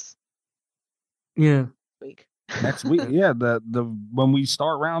 because Yeah, week. next week, yeah, the when we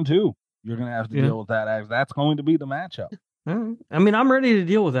start round 2, you're gonna have to Yeah. deal with that. That's going to be the matchup. all right. I mean, I'm ready to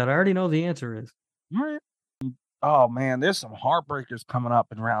deal with that. I already know the answer is. All right. Oh man, there's some heartbreakers coming up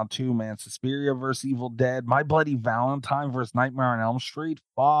in round 2, man. Suspiria versus Evil Dead, My Bloody Valentine versus Nightmare on Elm Street.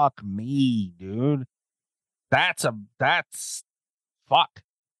 Fuck me, dude. That's fuck.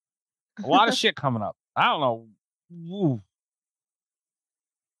 A lot of shit coming up. I don't know. Ooh.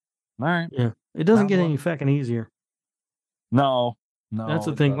 All right. Yeah, it doesn't Round get one. any fucking easier. No, That's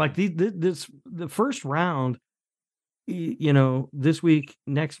the it thing. doesn't. Like the first round, this week,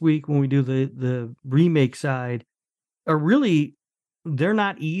 next week when we do the remake side, are really, they're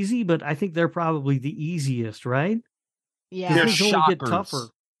not easy, but I think they're probably the easiest, right? Yeah. They're Things only get shockers. tougher.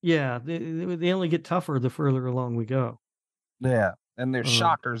 Yeah, they only get tougher the further along we go. Yeah, and there's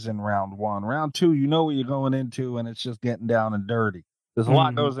shockers in round 1. Round 2, you know what you're going into, and it's just getting down and dirty. There's a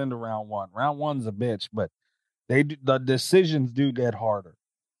lot Mhm. goes into round 1. Round 1's a bitch, but the decisions do get harder.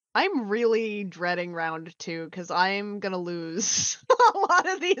 I'm really dreading round 2 because I'm gonna lose a lot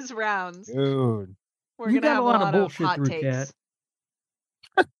of these rounds. Dude, We're You gonna got have a lot of of bullshit hot through, takes.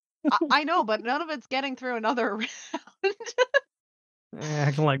 I know, but none of it's getting through another round.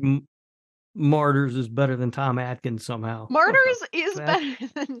 Acting like Martyrs is better than Tom Atkins somehow. Martyrs is fuck? better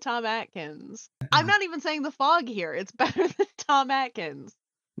than Tom Atkins. I'm not even saying the fog here. It's better than Tom Atkins.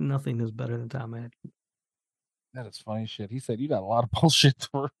 Nothing is better than Tom Atkins. that is funny shit. He said you got a lot of bullshit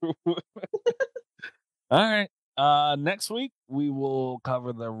through. All right. Next week we will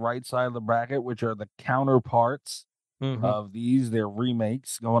cover the right side of the bracket, which are the counterparts Mhm. of these. They're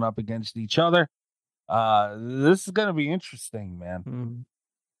remakes going up against each other. This is gonna be interesting, man. Mhm.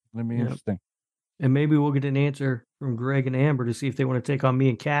 It's gonna be Yep. interesting. And maybe we'll get an answer from Greg and Amber to see if they want to take on me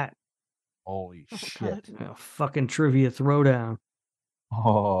and Kat. Holy Oh, shit. God. A fucking trivia throwdown.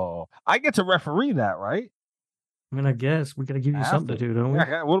 Oh, I get to referee that, right? I mean, I guess we got to give I you have something to do, don't we?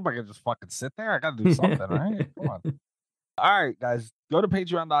 Yeah, what am I gonna just fucking sit there? I gotta do something, right? Come on. All right, guys, go to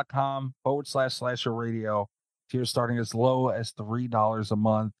patreon.com/slasher radio. Tiers starting as low as $3 a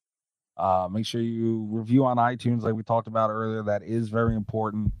month. Make sure you review on iTunes, like we talked about earlier. That is very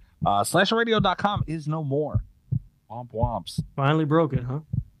important. Slasherradio.com is no more. Womp womps. Finally broke it, huh?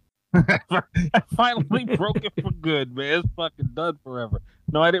 I finally broke it for good, man. It's fucking done forever.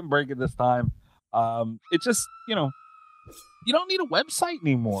 No, I didn't break it this time. It just, you don't need a website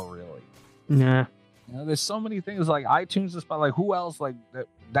anymore, really. Nah. There's so many things like iTunes, just by like who else, like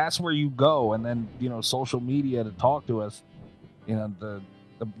that's where you go, and then social media to talk to us. We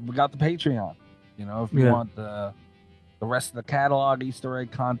got the Patreon. If you want the rest of the catalog, Easter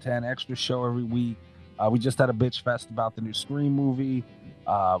egg content, extra show every week. We just had a bitch fest about the new Scream movie.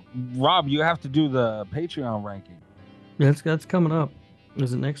 Rob, you have to do the Patreon ranking That's coming up.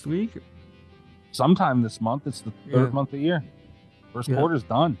 Is it next week? sometime this month. It's the third month of the year. First quarter's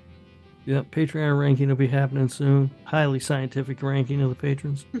done. Yep, Patreon ranking will be happening soon. Highly scientific ranking of the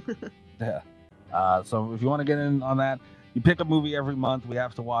patrons. Yeah. So if you want to get in on that, you pick a movie every month. We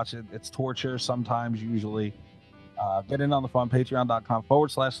have to watch it. It's torture sometimes, usually. Get in on the fun.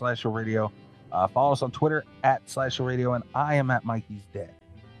 Patreon.com/slasher radio. Follow us on Twitter @slasher radio, and I am at Mikey's Dead.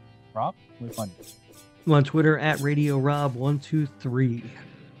 Rob, where you find you? I'm on Twitter @RadioRob123,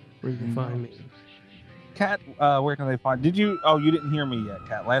 where you can find me. Kat, where can they find? You didn't hear me yet,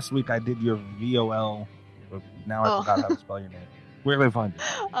 Kat. Last week I did your VOL. Now I forgot how to spell your name. Where can they find you?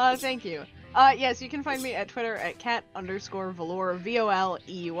 Thank you. Yes, you can find me at Twitter @cat_velour,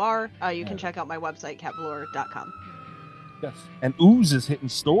 VOLEUR. You can check out my website, catvelour.com. Yes. And Ooze is hitting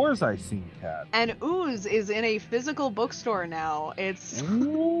stores, I seen, Kat. And Ooze is in a physical bookstore now. It's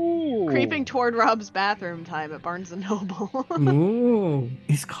Ooh. creeping toward Rob's bathroom time at Barnes & Noble. Ooh,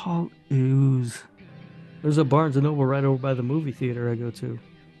 it's called Ooze. There's a Barnes & Noble right over by the movie theater I go to.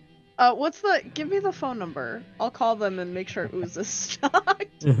 Give me the phone number. I'll call them and make sure Ooze is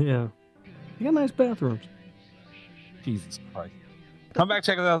stocked. Yeah. You got nice bathrooms. Jesus Christ. Come back,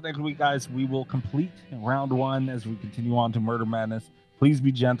 check us out next week, guys. We will complete round 1 as we continue on to Murder Madness. Please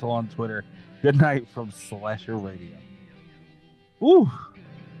be gentle on Twitter. Good night from Slasher Radio. Ooh.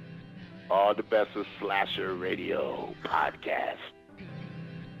 All the best of Slasher Radio podcast.